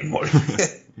complicated, Morty.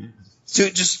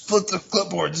 Just flip the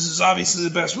clipboard. This is obviously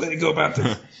the best way to go about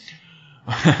this.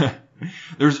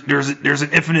 There's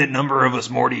an infinite number of us,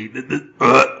 Morty.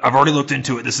 I've already looked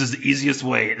into it. This is the easiest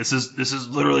way. This is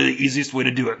literally the easiest way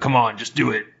to do it. Come on, just do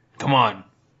it. Come on,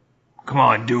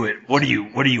 do it. What are you,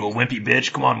 a wimpy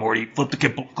bitch? Come on, Morty. Flip the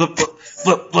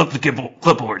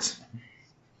clipboards.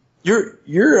 Your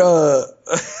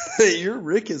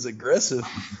Rick is aggressive.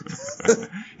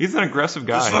 He's an aggressive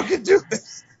guy. Just fucking do it.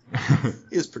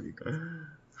 He is pretty aggressive.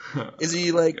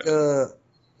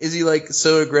 Is he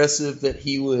so aggressive that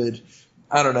he would,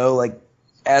 I don't know,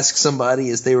 ask somebody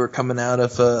as they were coming out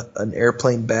of an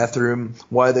airplane bathroom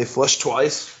why they flushed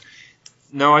twice?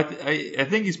 No, I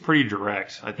think he's pretty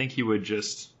direct. I think he would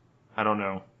just, I don't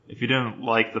know, if he didn't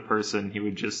like the person, he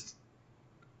would just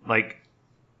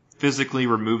physically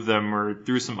remove them or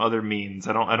through some other means.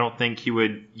 I don't think he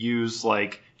would use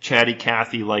chatty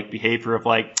Cathy behavior of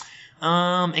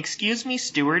excuse me,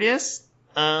 stewardess.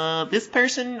 This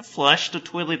person flushed the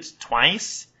toilets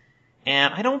twice,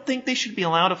 and I don't think they should be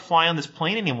allowed to fly on this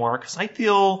plane anymore because I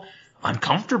feel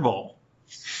uncomfortable.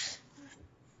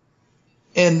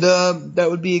 And that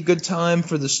would be a good time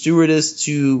for the stewardess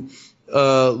to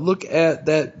look at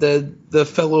the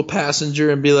fellow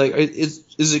passenger and be like,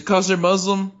 is it because they're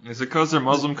Muslim? Is it because they're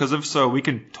Muslim? Because if so, we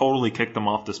can totally kick them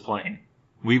off this plane.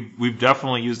 We've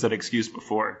definitely used that excuse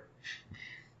before.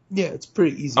 Yeah, it's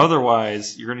pretty easy.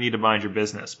 Otherwise, you're going to need to mind your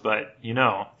business. But,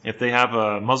 if they have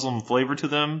a Muslim flavor to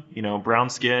them, brown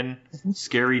skin,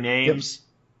 scary names,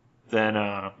 then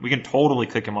we can totally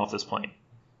kick them off this plane.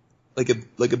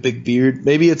 Like a big beard.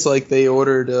 Maybe it's they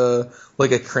ordered a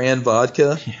cran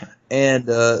vodka, and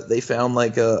they found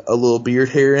a little beard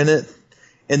hair in it.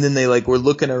 And then they were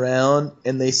looking around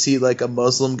and they see a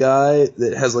Muslim guy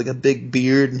that has a big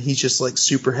beard and he's just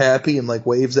super happy and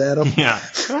waves at him. Yeah.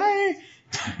 Hey!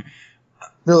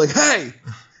 They're like, hey,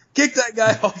 kick that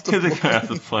guy off the plane. Kick the guy off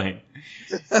the plane.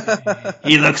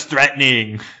 He looks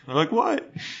threatening. They're like,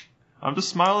 what? I'm just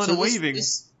smiling and waving.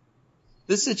 This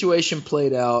situation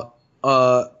played out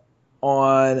on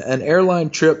an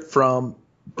airline trip from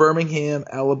Birmingham,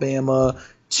 Alabama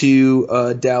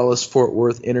to Dallas-Fort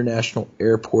Worth International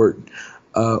Airport.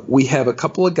 We have a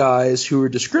couple of guys who were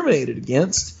discriminated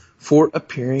against for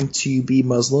appearing to be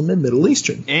Muslim and Middle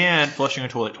Eastern. And flushing a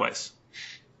toilet twice.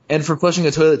 And for flushing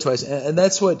a toilet twice. And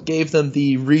that's what gave them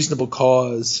the reasonable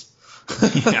cause.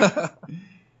 Yeah.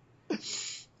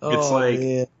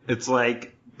 It's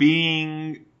like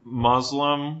being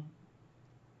Muslim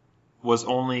was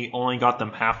only got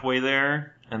them halfway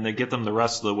there, and they get them the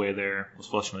rest of the way there was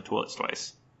flushing the toilets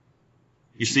twice.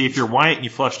 You see, if you're white and you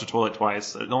flush the toilet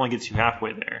twice, it only gets you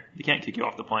halfway there. They can't kick you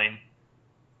off the plane.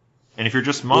 And if you're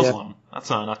just Muslim, that's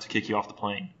not enough to kick you off the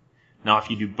plane. Now, if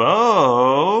you do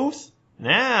both,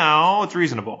 now it's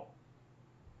reasonable.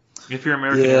 If you're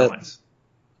American Airlines.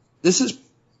 This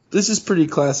is pretty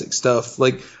classic stuff.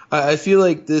 I feel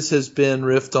like this has been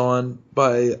riffed on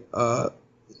by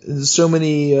so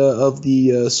many of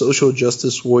the social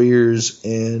justice warriors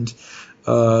and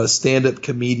stand-up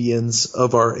comedians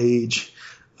of our age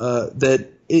that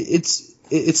it's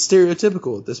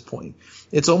stereotypical at this point.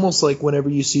 It's almost like whenever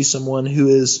you see someone who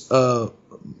is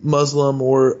Muslim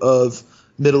or of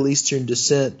Middle Eastern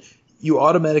descent, you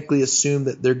automatically assume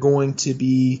that they're going to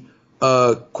be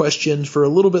questioned for a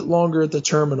little bit longer at the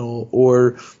terminal,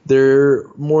 or they're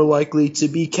more likely to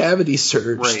be cavity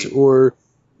searched, right, or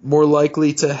more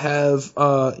likely to have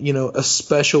a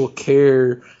special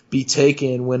care be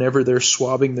taken whenever they're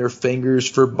swabbing their fingers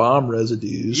for bomb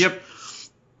residues. Yep.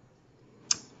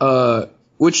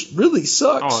 Which really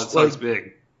sucks. Oh, it sucks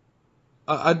big.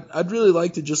 I'd really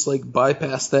like to just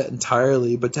bypass that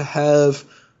entirely, but to have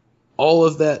all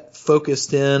of that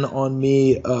focused in on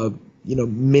me,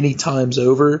 many times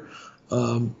over,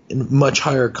 in much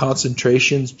higher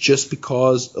concentrations just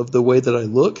because of the way that I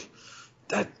look,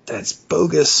 that's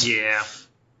bogus. Yeah.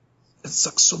 It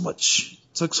sucks so much.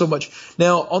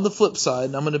 Now, on the flip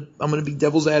side, and I'm gonna be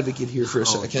devil's advocate here for a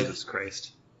second. Jesus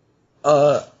Christ.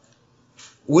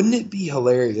 wouldn't it be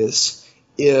hilarious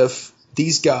if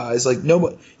these guys,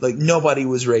 nobody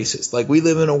was racist. Like, we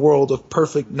live in a world of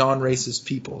perfect non-racist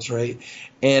peoples, right?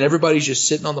 And everybody's just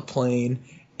sitting on the plane,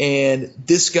 and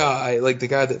this guy, like the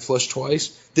guy that flushed twice,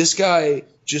 this guy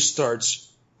just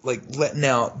starts, like, letting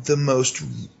out the most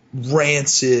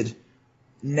rancid,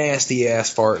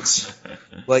 nasty-ass farts.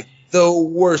 Like, the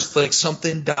worst. Like,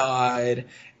 something died,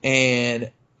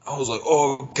 and I was like,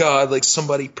 oh, God, like,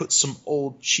 somebody put some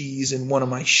old cheese in one of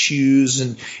my shoes,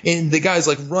 and the guy's,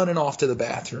 like, running off to the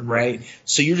bathroom, right?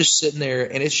 So you're just sitting there,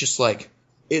 and it's just like,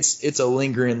 it's a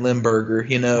lingering Limburger,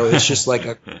 you know? It's just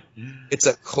like it's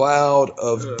a cloud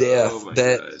of death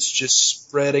that's just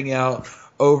spreading out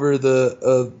over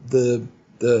the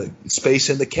space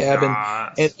in the cabin,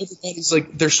 and everybody's,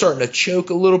 like, they're starting to choke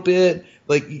a little bit.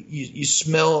 Like, you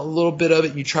smell a little bit of it,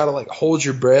 and you try to, like, hold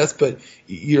your breath, but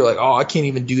you're like, oh, I can't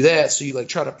even do that. So you, like,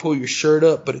 try to pull your shirt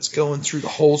up, but it's going through the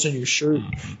holes in your shirt.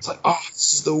 It's like, oh,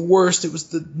 this is the worst. It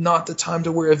was not the time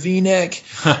to wear a V-neck.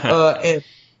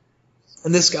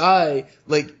 And this guy,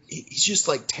 like, he's just,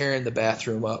 like, tearing the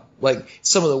bathroom up. Like,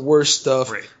 some of the worst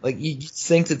stuff. Right. Like, you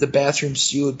think that the bathroom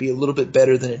seal would be a little bit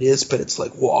better than it is, but it's,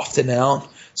 like, wafting out.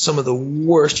 Some of the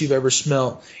worst you've ever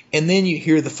smelled. And then you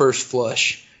hear the first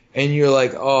flush, and you're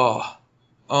like, oh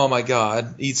my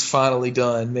God, he's finally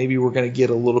done. Maybe we're going to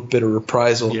get a little bit of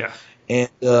reprisal. Yeah. And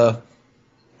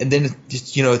then,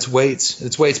 it's waits.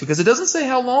 It's waits, because it doesn't say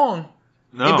how long.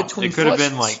 No, in between it could have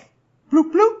been flushes. like,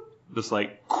 bloop, bloop. Just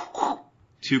like,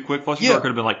 2 quick flushes, or it could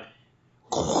have been like,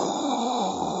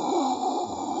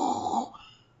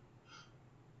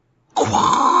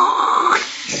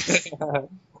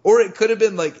 or it could have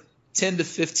been like 10 to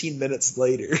 15 minutes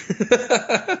later.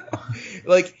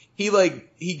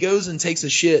 he goes and takes a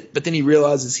shit, but then he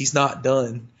realizes he's not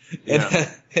done. Yeah.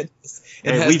 And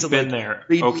hey, has we've to, been like, there.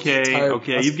 redo the entire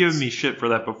Okay, process. you've given me shit for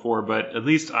that before, but at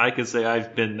least I can say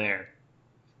I've been there.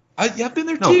 I've been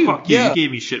there No, too. fuck you. Yeah. You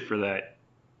gave me shit for that.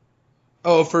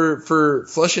 Oh, for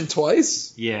flushing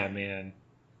twice? Yeah, man.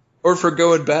 Or for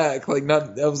going back? Like,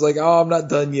 not. I was like, oh, I'm not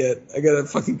done yet. I gotta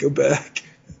fucking go back.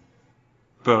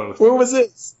 Both. When was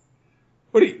this?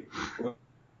 What are you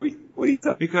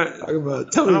talking Because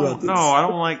about? Tell me about this. No, I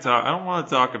don't want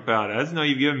to talk about it. I just know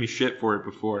you've given me shit for it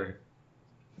before.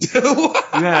 You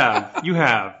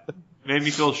have. Made me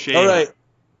feel shame.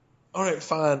 All right,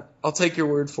 fine. I'll take your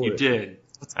word for You it. did.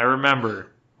 I remember.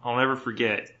 I'll never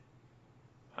forget.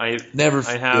 Never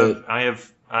forget.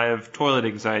 I have toilet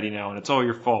anxiety now, and it's all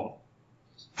your fault.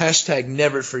 Hashtag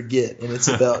never forget, and it's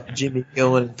about Jimmy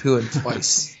going and pooing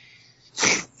twice.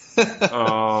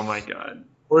 Oh my God.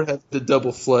 Or have to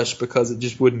double flush because it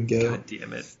just wouldn't go. God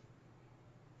damn it.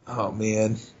 Oh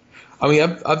man. I mean,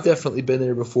 I've definitely been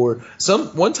there before.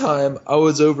 One time I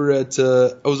was over at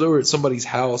somebody's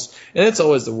house, and it's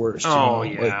always the worst. Oh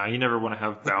you know? yeah, you never want to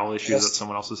have bowel issues at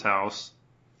someone else's house.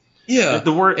 Yeah.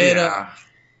 The word. And, Yeah.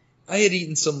 I had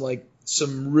eaten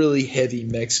some really heavy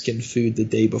Mexican food the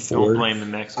day before. Don't blame the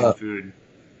Mexican food.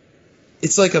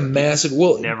 It's like a massive.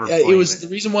 Well, Never it blame was it.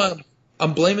 the reason why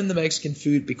I'm blaming the Mexican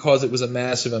food because it was a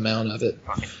massive amount of it.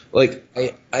 Okay. Like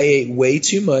I ate way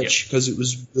too much because it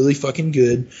was really fucking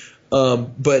good.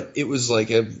 But it was like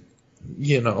a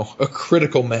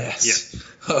critical mass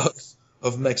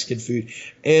of Mexican food,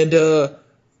 and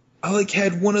I like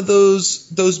had one of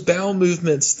those bowel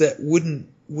movements that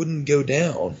wouldn't go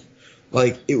down.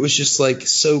 Like it was just like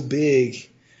so big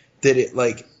that it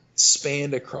like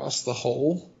spanned across the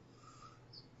hole.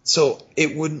 So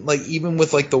it wouldn't, like, even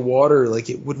with like the water, like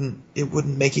it wouldn't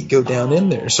make it go down in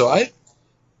there. So I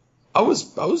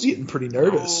was getting pretty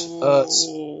nervous.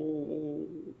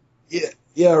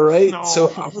 Yeah, right. No. So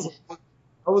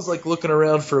I was like looking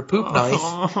around for a poop knife.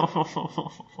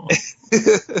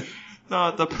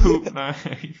 Not the poop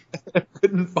knife. I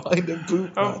couldn't find a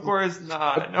poop knife. Of course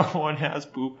not. No one has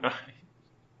poop knife.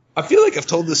 I feel like I've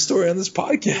told this story on this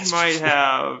podcast.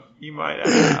 You might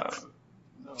have.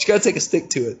 You gotta take a stick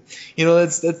to it. You know,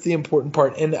 that's the important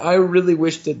part. And I really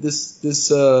wish that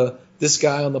this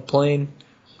guy on the plane,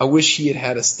 I wish he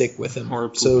had a stick with him, Or a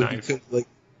poop so knife.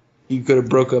 he could have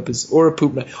broke up or a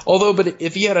poop knife. Although, but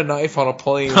if he had a knife on a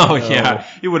plane, Oh yeah,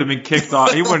 he would have been kicked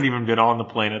off. He wouldn't even been on the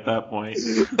plane at that point.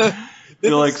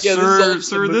 You're like, sir,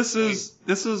 this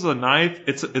is a knife.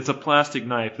 It's a plastic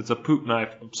knife. It's a poop knife.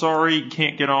 I'm sorry, you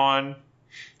can't get on.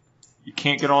 You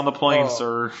can't get on the plane,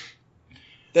 sir.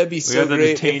 That'd be We so have to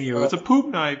great. detain you. It's a poop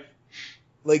knife.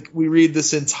 Like we read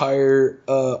this entire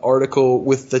article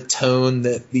with the tone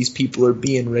that these people are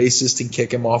being racist and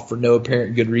kick him off for no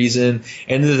apparent good reason,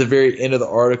 and then at the very end of the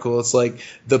article, it's like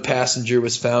the passenger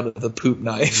was found with a poop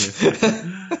knife.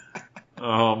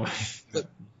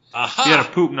 Aha! If he had a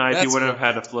poop knife, he That's wouldn't what-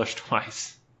 have had to flush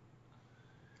twice.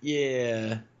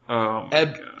 Yeah. Oh my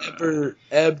god.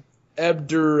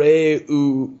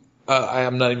 Abdureu.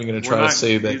 I'm not even going to try to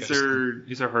say that.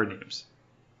 These are hard names.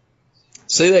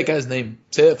 Say that guy's name.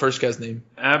 Say that first guy's name.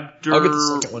 I'll get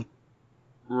the second one.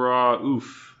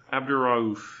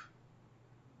 Abdurraouf.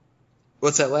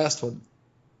 What's that last one?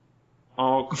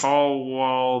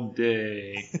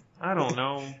 Al-Khawalde. I don't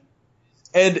know.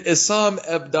 And Issam That's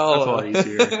a Abdallah. lot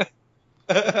easier.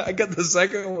 I got the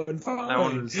second one. Fine. That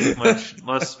one is much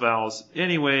less vowels.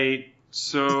 Anyway,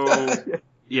 so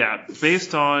yeah,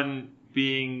 based on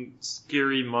being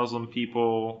scary Muslim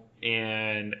people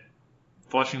and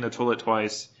flushing the toilet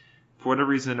twice, for whatever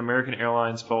reason, American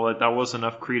Airlines felt that was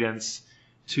enough credence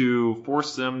to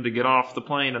force them to get off the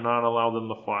plane and not allow them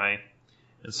to fly.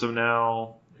 And so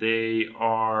now they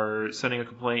are sending a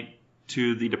complaint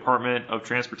to the Department of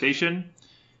Transportation,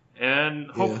 and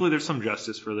hopefully there's some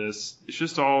justice for this. It's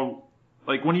just all,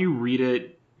 like, when you read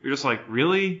it, you're just like,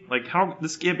 really? Like, how,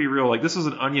 this can't be real. Like, this is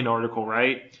an Onion article,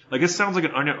 right? Like, this sounds like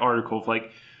an Onion article of,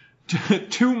 like,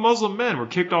 two Muslim men were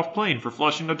kicked off plane for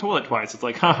flushing the toilet twice. It's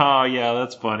like, haha, yeah,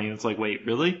 that's funny. It's like, wait,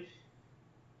 really?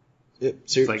 Yep,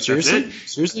 It's like, seriously? that's it?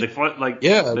 Seriously? They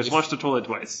flushed the toilet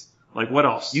twice. Like, what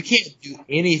else? You can't do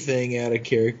anything out of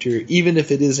character, even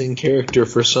if it is in character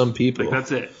for some people. Like,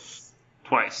 that's it.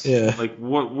 Twice. Yeah. Like,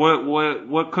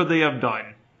 what could they have done?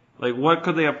 Like, what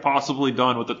could they have possibly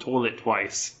done with the toilet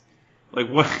twice? Like,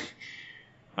 what?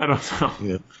 I don't know.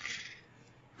 Yeah.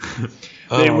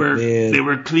 They man.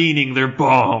 were cleaning their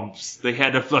bombs. They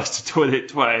had to flush the toilet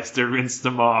twice to rinse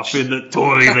them off in the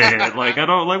toilet. Like,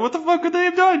 what the fuck could they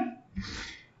have done?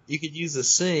 You could use a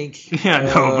sink. Yeah,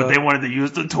 no, but they wanted to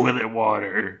use the toilet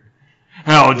water.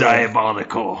 How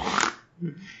diabolical.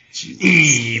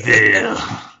 Evil.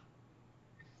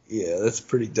 Yeah, that's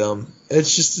pretty dumb.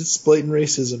 It's blatant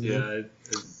racism. Man. Yeah,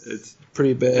 it's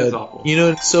pretty bad. It's awful. You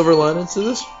know silver linings to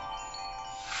this?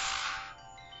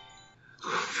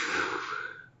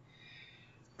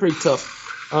 Pretty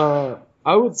tough. I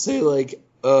would say like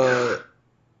the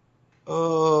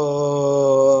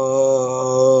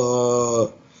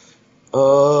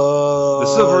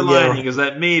silver lining is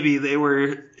that maybe they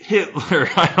were Hitler.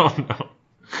 I don't know.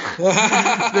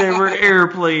 They were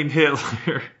airplane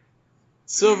Hitler.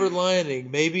 Silver lining.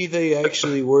 Maybe they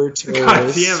actually were God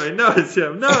terrorists. damn it! No,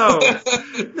 Tim. No,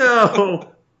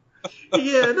 no.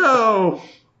 Yeah, no.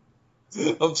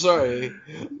 I'm sorry.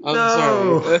 I'm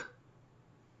No. sorry.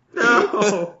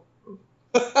 No.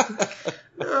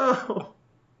 No.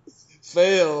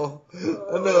 Fail.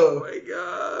 Oh No. my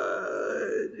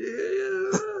god.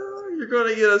 Yeah. You're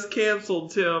gonna get us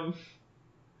canceled, Tim.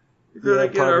 You're gonna Yeah,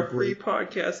 get our probably. free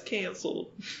podcast canceled.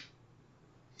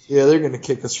 Yeah, they're gonna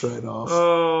kick us right off.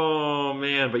 Oh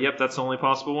man, but yep, that's the only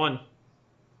possible one.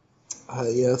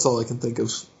 Yeah, that's all I can think of.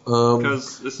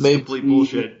 Because this is maybe- complete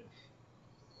bullshit.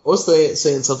 What's they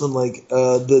saying something like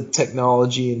the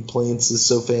technology in planes is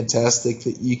so fantastic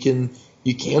that you can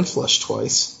flush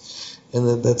twice,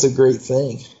 and that's a great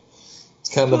thing. It's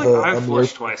I kind feel of like a I've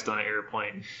flushed miracle. twice on an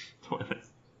airplane toilet.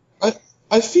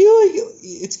 I feel like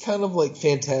it's kind of like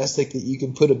fantastic that you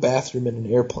can put a bathroom in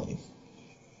an airplane,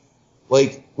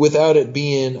 like without it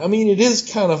being. I mean, it is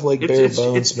kind of like bare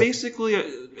bones. It's but basically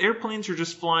airplanes are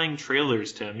just flying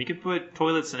trailers, Tim. You can put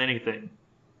toilets in anything.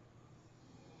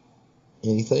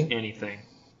 anything. Anything.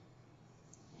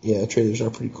 Yeah, trailers are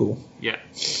pretty cool. Yeah.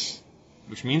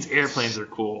 Which means airplanes are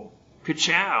cool.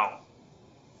 Ka-chow.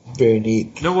 Very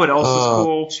neat. You know what else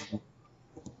is cool?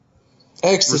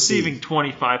 Ecstasy. Receiving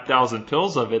 25,000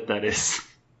 pills of it, that is.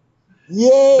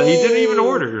 Yay! That he didn't even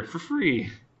order for free.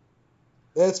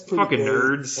 That's pretty Fucking great.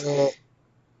 nerds.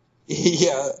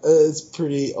 Yeah, it's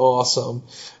pretty awesome.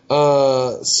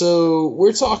 So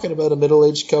we're talking about a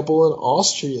middle-aged couple in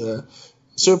Austria.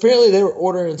 So apparently they were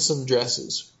ordering some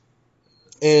dresses.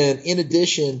 And in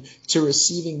addition to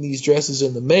receiving these dresses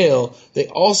in the mail, they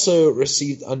also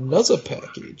received another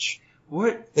package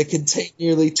What? that contained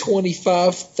nearly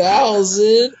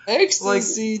 25,000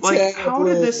 ecstasy tablets. How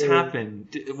did this happen?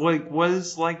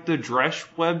 Was the dress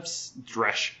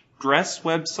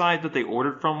website that they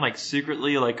ordered from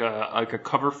secretly like a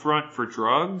cover front for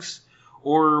drugs,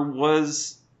 or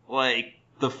was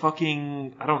the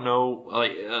fucking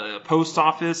post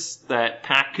office that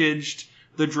packaged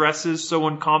the dresses so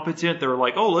incompetent they were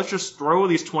like, oh, let's just throw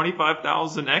these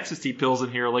 25,000 ecstasy pills in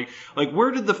here? Like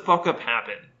where did the fuck up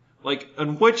happen?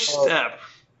 In which step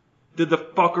did the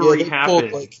fuckery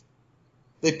happen?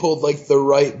 They pulled the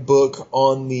right book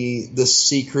on the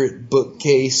secret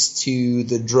bookcase to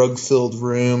the drug-filled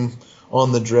room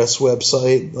on the dress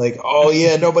website. Like, oh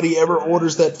yeah, nobody ever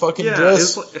orders that fucking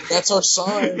dress. Like, that's our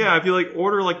sign. Yeah, if you like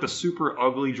order like the super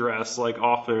ugly dress like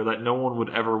off there that no one would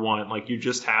ever want, like you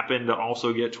just happen to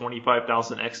also get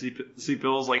 25,000 ecstasy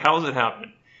pills. Like, how does it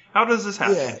happen? How does this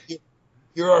happen? Yeah,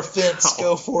 you're our fence.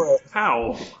 Go for it.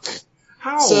 How?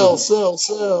 Sell.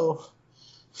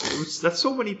 That's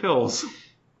so many pills.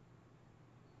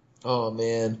 Oh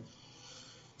man.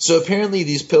 So apparently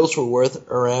these pills were worth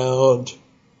around,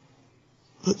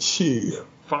 let's see,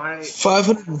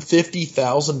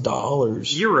 $550,000.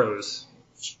 Euros.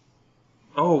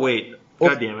 Oh wait,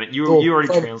 god damn it! You already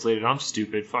translated. I'm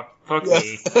stupid. Fuck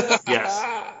me. Yes,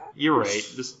 you're right.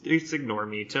 Just ignore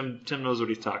me. Tim knows what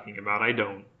he's talking about. I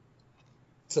don't.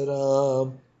 Said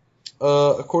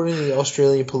according to the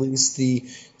Australian police, the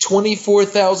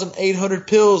 24,800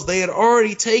 pills, they had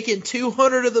already taken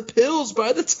 200 of the pills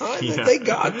by the time that they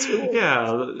got to them.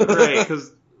 Yeah, right,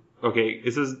 because,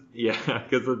 it says,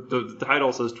 because the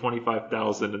title says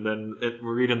 25,000, and then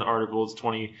we're reading the article, it's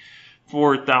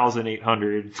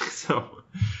 24,800, so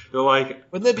they're like...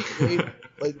 Wouldn't that be great?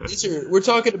 Like, we're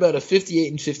talking about a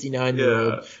 58 and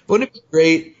 59-year-old. Wouldn't it be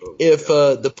great if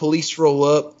the police roll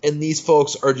up and these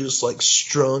folks are just, like,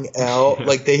 strung out,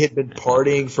 like they had been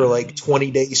partying for, like, 20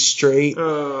 days straight?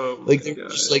 Like, they were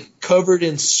just, like, covered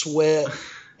in sweat,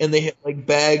 and they had, like,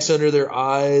 bags under their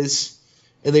eyes,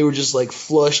 and they were just, like,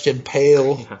 flushed and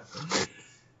pale.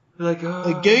 Like,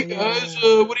 hey guys,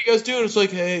 what are you guys doing? It's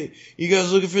like, hey, you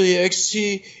guys looking for the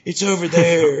ecstasy? It's over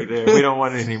there. We don't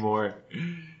want it anymore.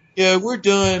 Yeah, we're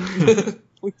done.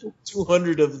 We took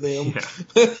 200 of them.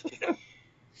 Yeah.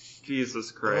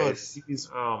 Jesus Christ.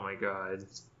 Oh my God.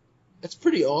 That's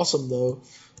pretty awesome, though.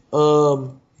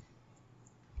 So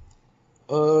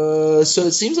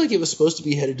it seems like it was supposed to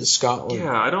be headed to Scotland.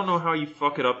 Yeah, I don't know how you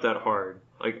fuck it up that hard.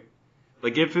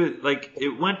 Like if it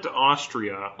went to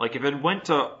Austria, like if it went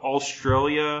to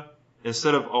Australia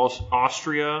instead of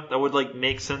Austria, that would like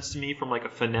make sense to me from like a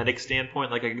phonetic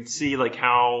standpoint. Like I could see like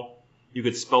how you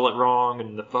could spell it wrong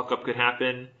and the fuck up could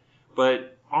happen.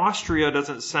 But Austria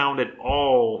doesn't sound at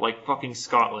all like fucking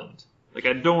Scotland. Like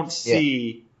I don't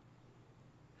see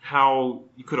how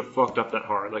you could have fucked up that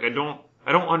hard. Like I don't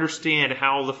understand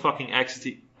how the fucking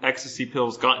ecstasy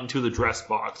pills got into the dress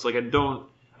box. Like I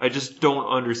just don't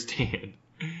understand.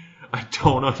 I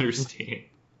don't understand.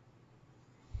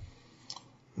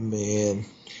 Man.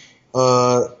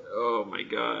 Oh my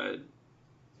God.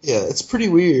 Yeah, it's pretty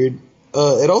weird.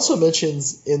 It also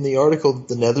mentions in the article that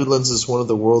the Netherlands is one of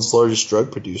the world's largest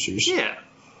drug producers. Yeah.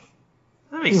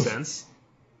 That makes sense.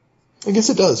 I guess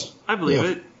it does. I believe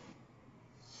it.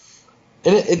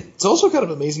 And it's also kind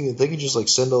of amazing that they can just like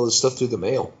send all this stuff through the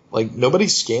mail. Like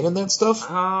nobody's scanning that stuff.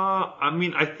 I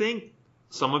mean, I think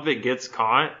some of it gets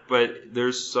caught, but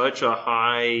there's such a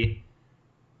high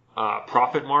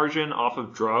profit margin off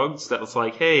of drugs that it's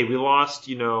like, hey, we lost,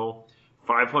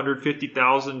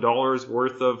 $550,000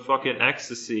 worth of fucking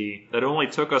ecstasy that only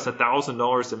took us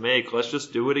 $1,000 to make. Let's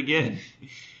just do it again.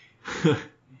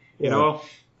 You know?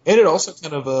 And it also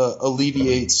kind of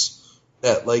alleviates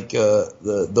that like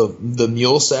the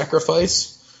mule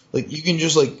sacrifice. Like you can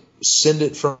just like send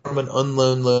it from an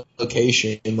unknown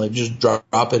location and like just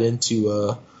drop it into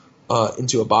a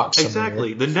box.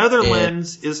 Exactly. The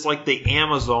Netherlands is like the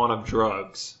Amazon of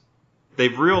drugs.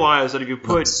 They've realized that if you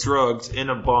put drugs in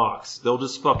a box, they'll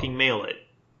just fucking mail it.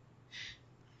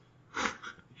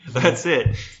 That's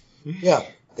it. Yeah.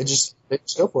 They just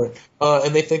go for it.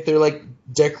 And they think they're like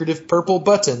decorative purple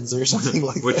buttons or something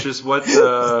like that. Which is what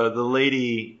the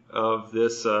lady of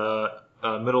this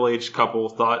middle-aged couple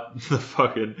thought the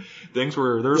fucking things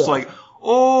were. There's like,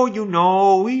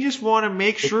 oh, we just want to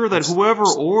make sure that whoever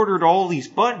ordered all these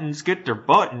buttons get their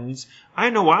buttons. I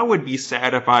know I would be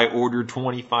sad if I ordered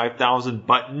 25,000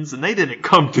 buttons and they didn't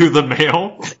come through the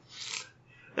mail.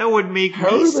 That would make me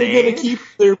sad. How are they going to keep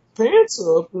their pants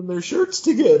up and their shirts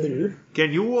together?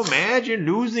 Can you imagine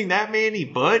losing that many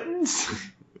buttons?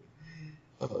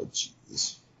 Oh,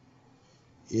 jeez.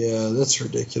 Yeah, that's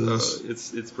ridiculous.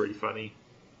 It's pretty funny.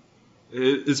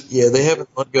 Yeah, they have an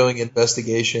ongoing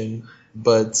investigation,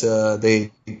 but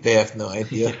they have no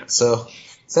idea. Yeah. So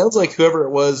sounds like whoever it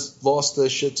was lost a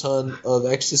shit ton of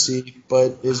ecstasy,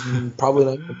 but is probably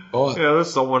not going to be caught. Yeah,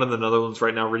 there's someone in the Netherlands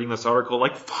right now reading this article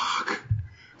like, fuck,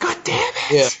 god damn it,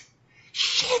 yeah,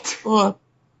 shit. Oh,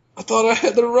 I thought I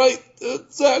had the right.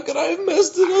 How could I have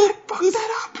messed it up? Fuck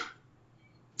that up.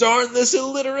 Darn this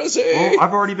illiteracy! Well,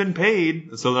 I've already been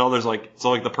paid. So now there's like,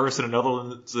 the person in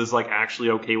Netherlands is like actually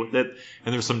okay with it,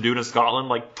 and there's some dude in Scotland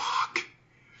like, fuck,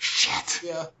 shit,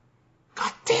 yeah,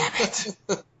 god damn it.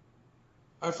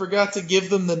 I forgot to give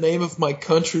them the name of my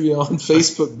country on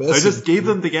Facebook Messenger. I just gave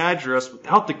them the address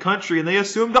without the country, and they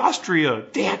assumed Austria.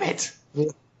 Damn it!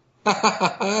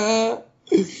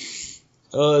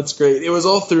 Oh, that's great. It was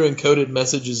all through encoded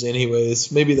messages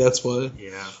anyways. Maybe that's why.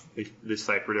 Yeah, they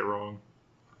deciphered it wrong.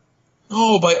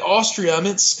 Oh, by Austria, I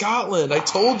meant Scotland. I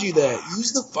told you that.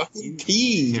 Use the fucking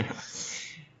P. Yeah.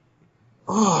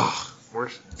 Oh,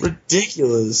 Worse.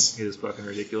 ridiculous. It is fucking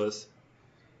ridiculous.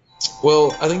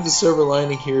 Well, I think the silver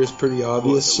lining here is pretty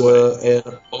obvious, What? and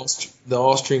the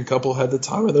Austrian couple had the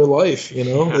time of their life. You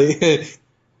know, Yeah.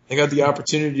 they got the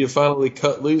opportunity to finally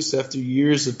cut loose after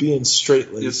years of being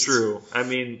straight-laced. It's true. I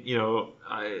mean,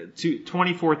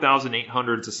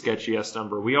 24,800 is a sketchy ass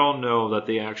number. We all know that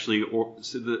they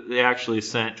actually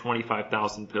sent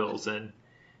 25,000 pills, and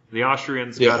the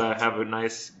Austrians gotta have a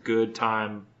nice, good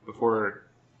time before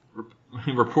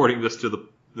reporting this to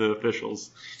the officials.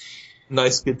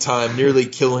 Nice good time, nearly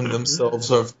killing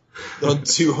themselves on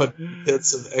 200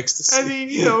 hits of ecstasy. I mean,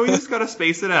 you just gotta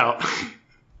space it out.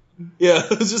 Yeah,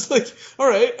 it was just like, all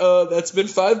right, that's been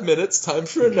 5 minutes. Time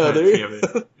for another. God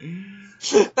damn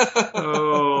it.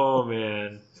 Oh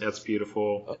man, that's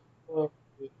beautiful.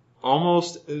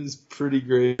 Almost It was pretty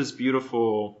great. as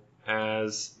beautiful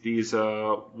as these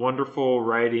wonderful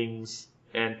writings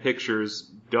and pictures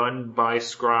done by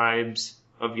scribes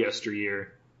of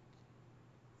yesteryear.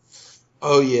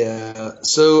 Oh yeah.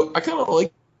 So I kind of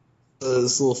like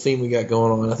this little theme we got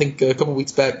going on. I think a couple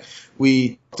weeks back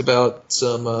we talked about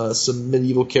some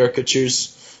medieval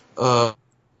caricatures.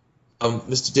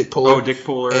 Mr. Dick Puller. Oh, Dick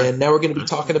Puller. And now we're going to be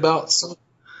talking about some.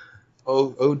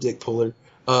 Oh, Dick Puller.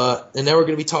 And now we're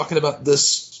going to be talking about the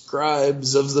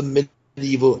scribes of the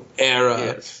medieval era.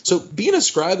 Yes. So being a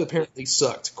scribe apparently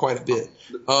sucked quite a bit,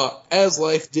 as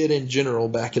life did in general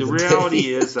back in the day. The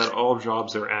reality is that all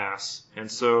jobs are ass,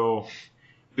 and so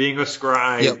being a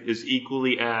scribe is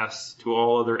equally ass to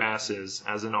all other asses,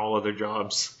 as in all other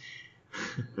jobs.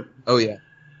 Oh yeah,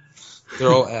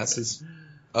 they're all asses,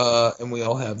 and we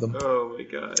all have them. Oh my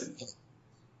god.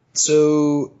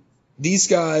 So these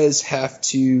guys have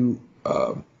to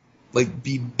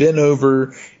be bent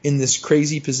over in this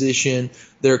crazy position.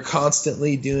 They're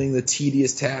constantly doing the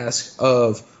tedious task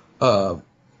of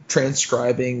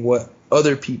transcribing what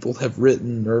other people have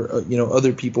written, or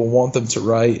other people want them to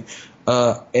write,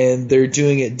 and they're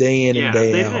doing it day in and day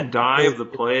if they out. didn't die of the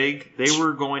plague, they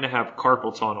were going to have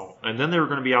carpal tunnel, and then they were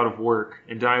going to be out of work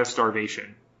and die of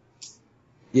starvation.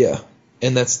 Yeah,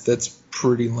 and that's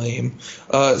pretty lame.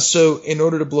 So in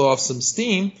order to blow off some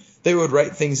steam, they would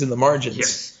write things in the margins.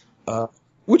 Yes.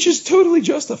 Which is totally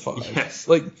justified. Yes.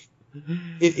 Like,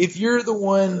 if you're the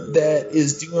one that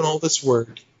is doing all this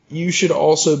work, you should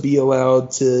also be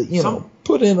allowed to,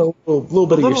 put in a little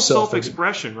bit of yourself.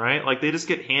 Self-expression, right? Like, they just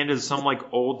get handed some,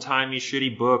 old-timey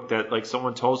shitty book that,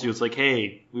 someone tells you, it's like,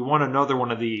 hey, we want another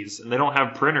one of these. And they don't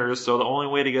have printers, so the only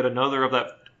way to get another of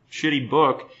that shitty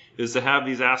book is to have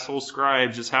these asshole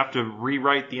scribes just have to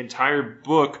rewrite the entire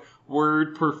book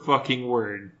word per fucking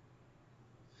word.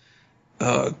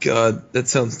 Oh God, that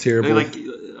sounds terrible. They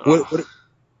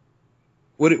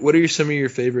What are some of your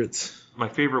favorites? my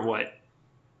favorite what?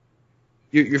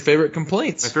 Your favorite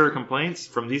complaints? My favorite complaints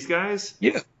from these guys?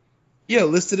 Yeah,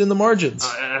 listed in the margins.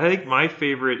 I think my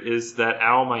favorite is that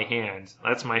ow my hand.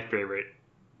 That's my favorite.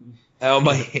 Ow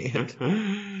my hand.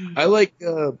 I like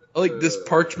this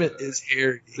parchment is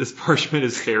hairy. This parchment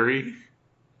is hairy?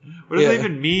 What does that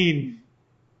even mean?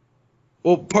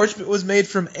 Well, parchment was made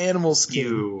from animal skin.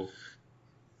 Ew.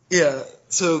 Yeah,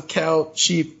 so cow,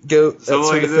 sheep, goat, that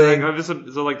sort of thing.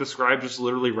 The scribe just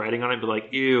literally writing on it, be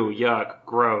like, ew, yuck,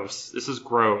 gross. This is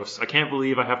gross. I can't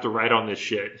believe I have to write on this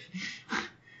shit.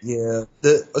 Yeah.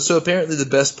 So apparently the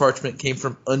best parchment came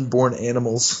from unborn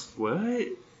animals. What?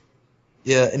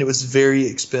 Yeah, and it was very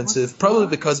expensive, probably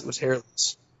because it was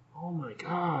hairless. Oh my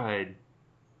god.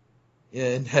 Yeah,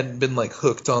 and hadn't been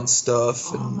hooked on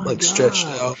stuff and stretched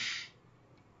out.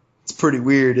 It's pretty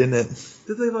weird, isn't it?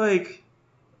 Did they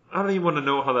I don't even want to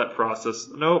know how that process.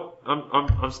 Nope.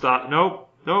 I'm stopped. Nope.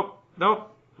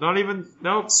 Not even.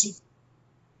 Nope.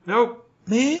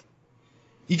 Man,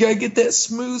 you gotta get that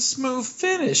smooth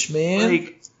finish,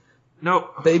 man.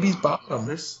 Nope. Baby's bottom.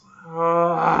 This.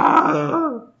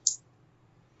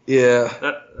 Yeah.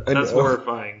 That's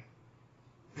horrifying.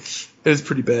 It is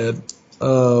pretty bad.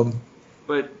 But,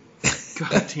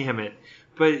 god damn it.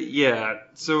 But yeah,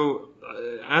 so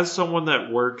as someone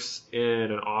that works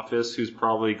in an office who's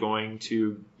probably going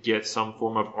to get some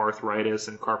form of arthritis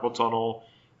and carpal tunnel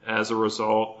as a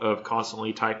result of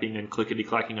constantly typing and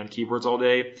clickety-clacking on keyboards all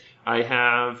day, I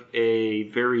have a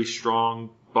very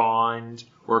strong bond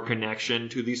or connection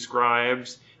to these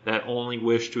scribes that only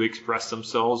wish to express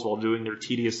themselves while doing their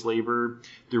tedious labor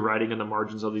through writing in the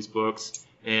margins of these books.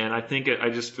 And I think I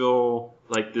just feel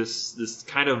like this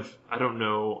kind of, I don't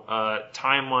know,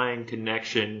 timeline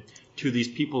connection to these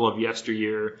people of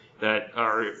yesteryear that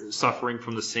are suffering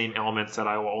from the same ailments that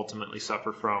I will ultimately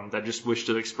suffer from, that just wish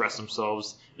to express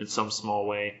themselves in some small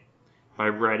way by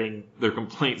writing their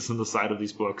complaints on the side of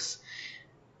these books.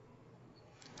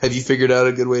 Have you figured out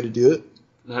a good way to do it?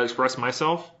 How to express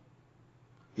myself?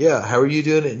 Yeah, how are you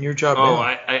doing it in your job Oh, now?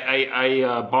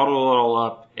 I bottle it all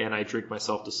up and I drink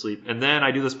myself to sleep. And then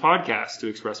I do this podcast to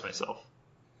express myself.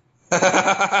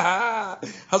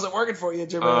 How's it working for you,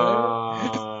 Jimmy?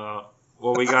 Well,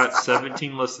 we got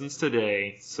 17 listens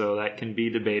today, so that can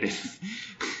be debated.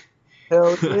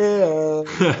 Hell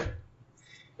yeah.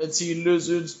 Let's see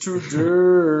lizards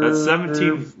today. That's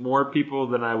 17 more people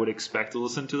than I would expect to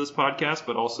listen to this podcast,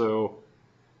 but also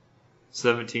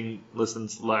 17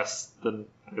 listens less than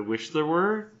I wish there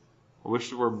were. I wish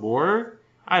there were more.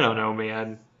 I don't know,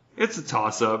 man. It's a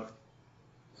toss-up.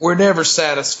 We're never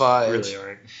satisfied. Really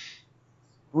aren't.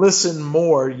 Listen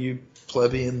more, you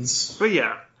plebeians. But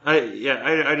yeah,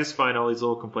 I just find all these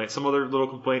little complaints. Some other little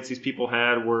complaints these people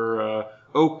had were,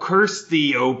 oh, curse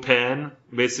thee, O pen.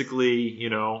 Basically, you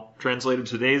know, translated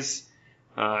today's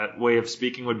way of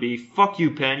speaking would be, fuck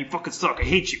you, pen, you fucking suck, I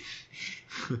hate you.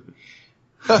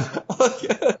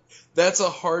 That's a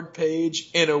hard page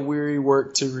and a weary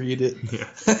work to read it. Yeah.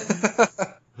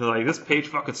 They're like, this page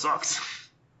fucking sucks.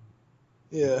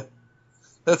 Yeah.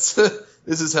 This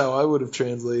is how I would have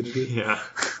translated it. Yeah.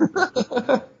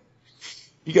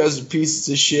 You guys are pieces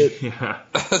of shit. Yeah.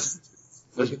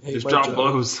 Fucking hate Just my drop job.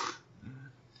 blows.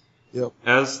 Yep.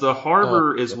 As the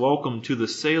harbor is welcome to the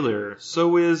sailor,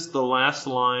 so is the last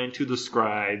line to the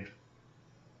scribe.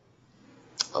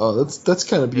 Oh, that's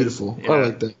kind of beautiful. Yeah. I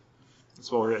like that.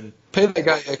 That's well written. Pay that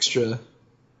guy extra.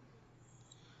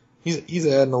 He's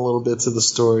adding a little bit to the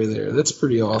story there. That's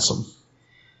pretty awesome.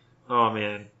 Oh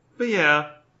man, but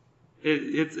yeah,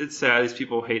 it's sad these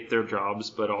people hate their jobs,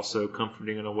 but also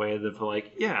comforting in a way that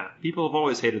like, yeah, people have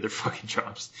always hated their fucking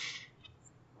jobs.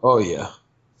 Oh yeah.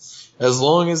 As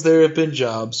long as there have been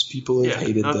jobs, people have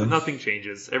hated them. Nothing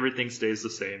changes. Everything stays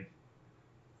the same.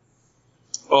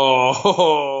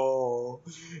 Oh,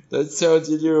 that sounds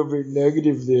a little bit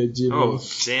negative there, Jimmy. Oh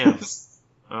damn.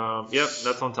 Yep,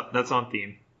 that's on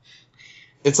theme.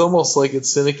 It's almost like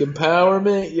it's cynic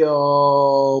empowerment,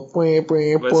 y'all.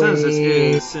 But since this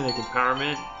is cynic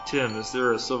empowerment, Tim, is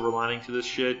there a silver lining to this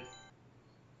shit?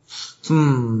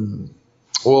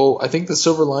 Well, I think the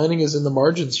silver lining is in the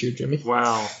margins here, Jimmy.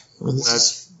 Wow. I mean,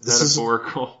 That's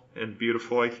metaphorical and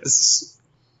beautiful, I guess.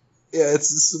 It's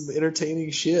just some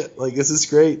entertaining shit. Like, this is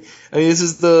great. I mean, this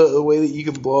is the way that you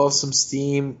can blow off some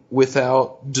steam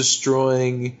without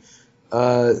destroying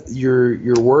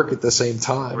your work at the same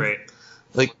time. Right.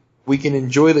 Like, we can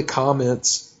enjoy the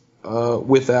comments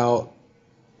without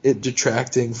it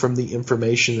detracting from the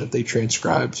information that they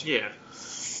transcribed. Yeah.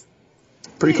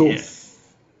 Pretty cool. Yeah.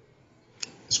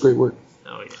 It's great work.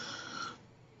 Oh, yeah.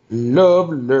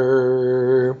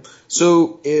 Lovely.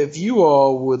 So, if you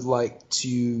all would like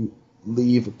to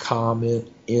leave a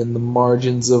comment in the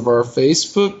margins of our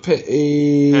Facebook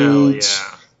page, Hell yeah.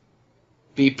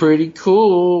 be pretty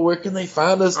cool. Where can they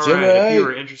find us, Jimmy? Alright, if you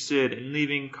are interested in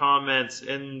leaving comments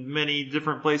in many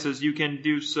different places, you can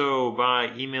do so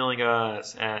by emailing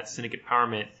us at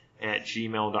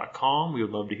cynic@gmail.com. We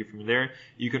would love to hear from you there.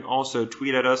 You can also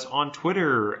tweet at us on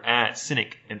Twitter at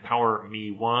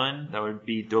CynicEmpowerMe1. That would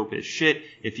be dope as shit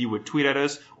if you would tweet at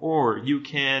us. Or you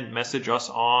can message us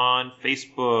on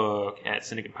Facebook at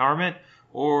Cynic Empowerment,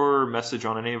 or message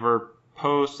on any of our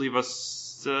posts. Leave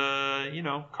us,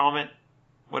 comment,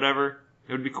 whatever.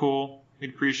 It would be cool.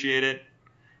 We'd appreciate it.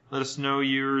 Let us know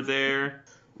you're there.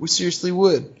 We seriously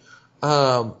would.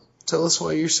 Tell us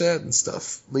why you're sad and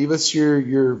stuff. Leave us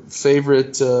your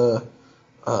favorite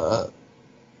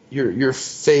your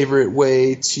favorite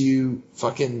way to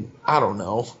fucking, I don't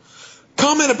know.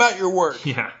 Comment about your work.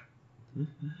 Yeah.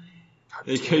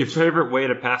 Your favorite way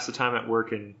to pass the time at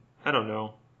work and, I don't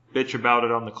know, bitch about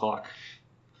it on the clock.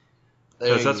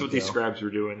 Because that's what these scribes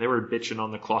were doing. They were bitching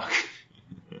on the clock.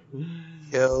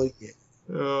 Hell yeah.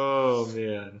 Oh,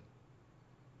 man.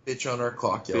 Bitch on our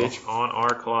clock, y'all. Bitch on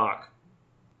our clock.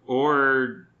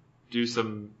 Or do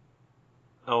some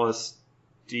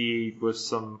LSD with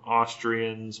some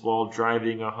Austrians while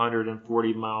driving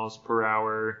 140 miles per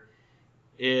hour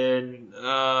in,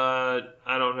 I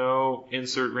don't know,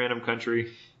 insert random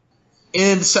country.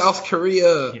 In South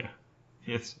Korea. Yeah.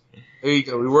 Yes. There you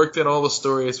go. We worked in all the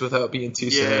stories without being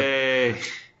too sad. Yay.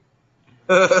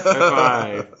 High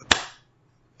five.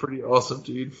 pretty awesome,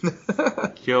 dude.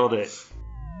 Killed it.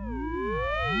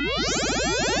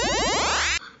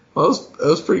 Well, that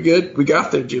was pretty good. We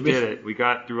got there, We Jimmy. did it. We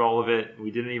got through all of it.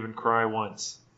 We didn't even cry once.